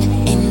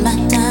lend in my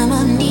time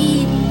of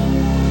need.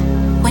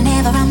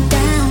 Whenever I'm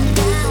down.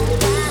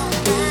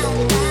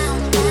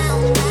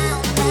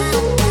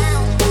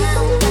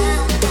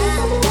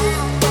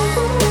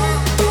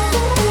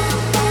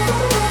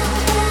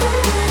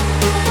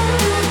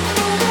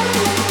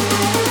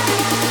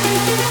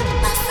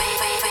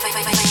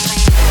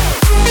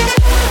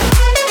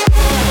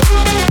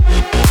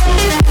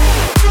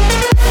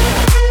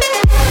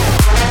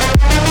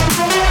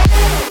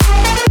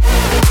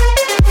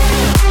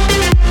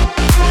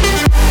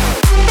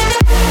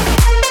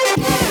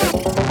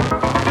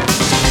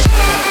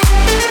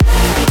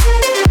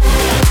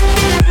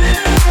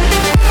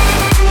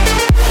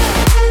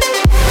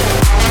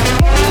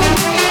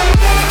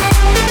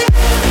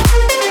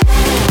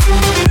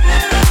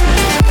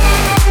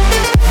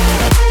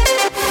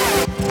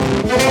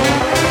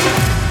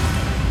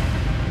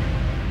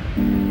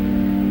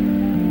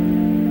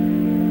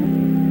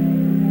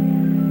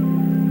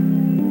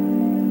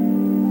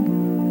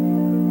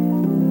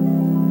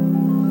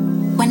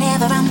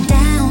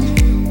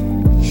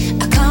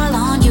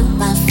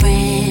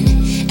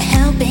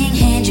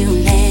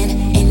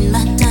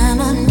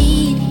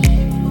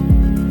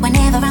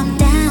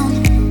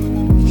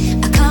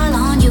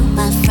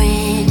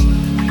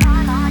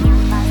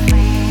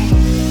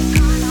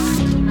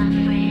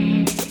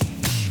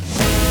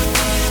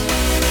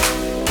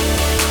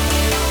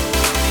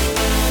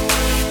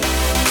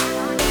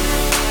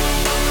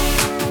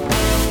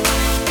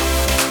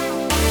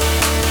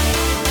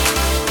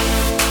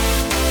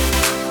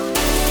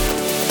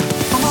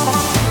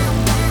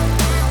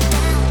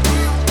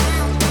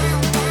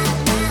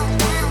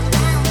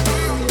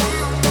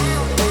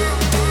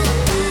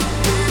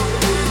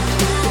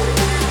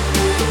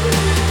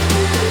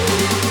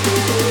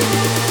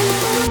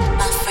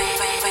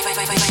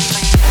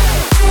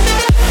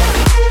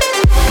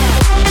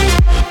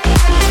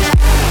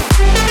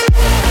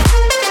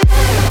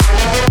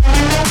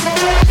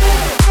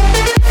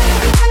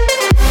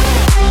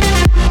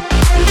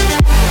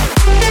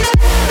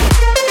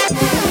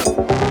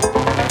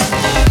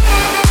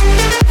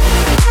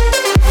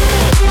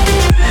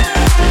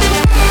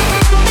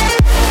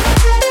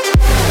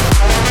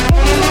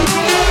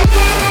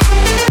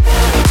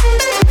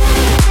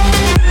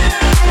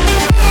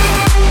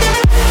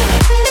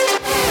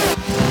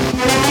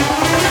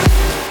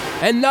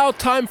 And now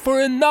time for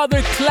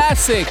another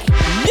classic.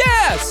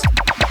 Yes!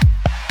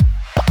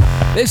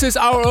 This is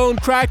our own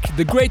track,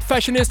 the Great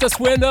Fashionista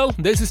Swindle.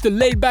 This is the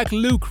Laidback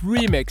Luke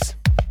remix.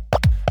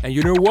 And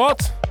you know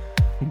what?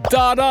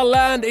 Dada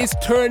Land is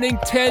turning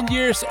 10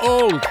 years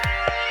old.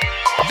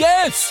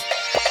 Yes!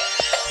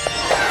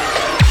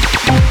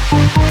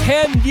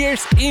 10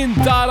 years in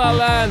Dada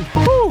Land.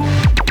 Woo!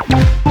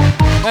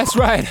 That's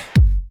right.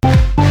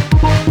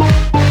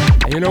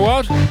 And you know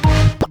what?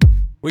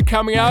 We're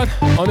coming out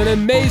on an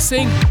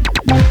amazing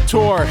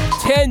tour.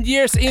 10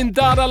 years in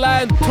Dada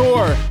Land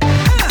tour.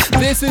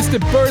 This is the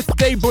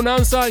birthday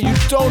bonanza you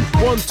don't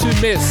want to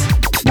miss.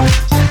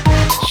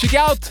 Check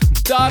out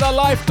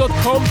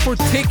dadalife.com for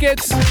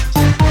tickets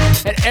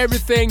and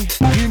everything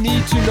you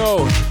need to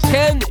know.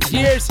 10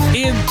 years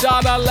in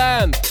Dada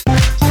Land.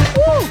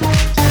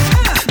 Woo!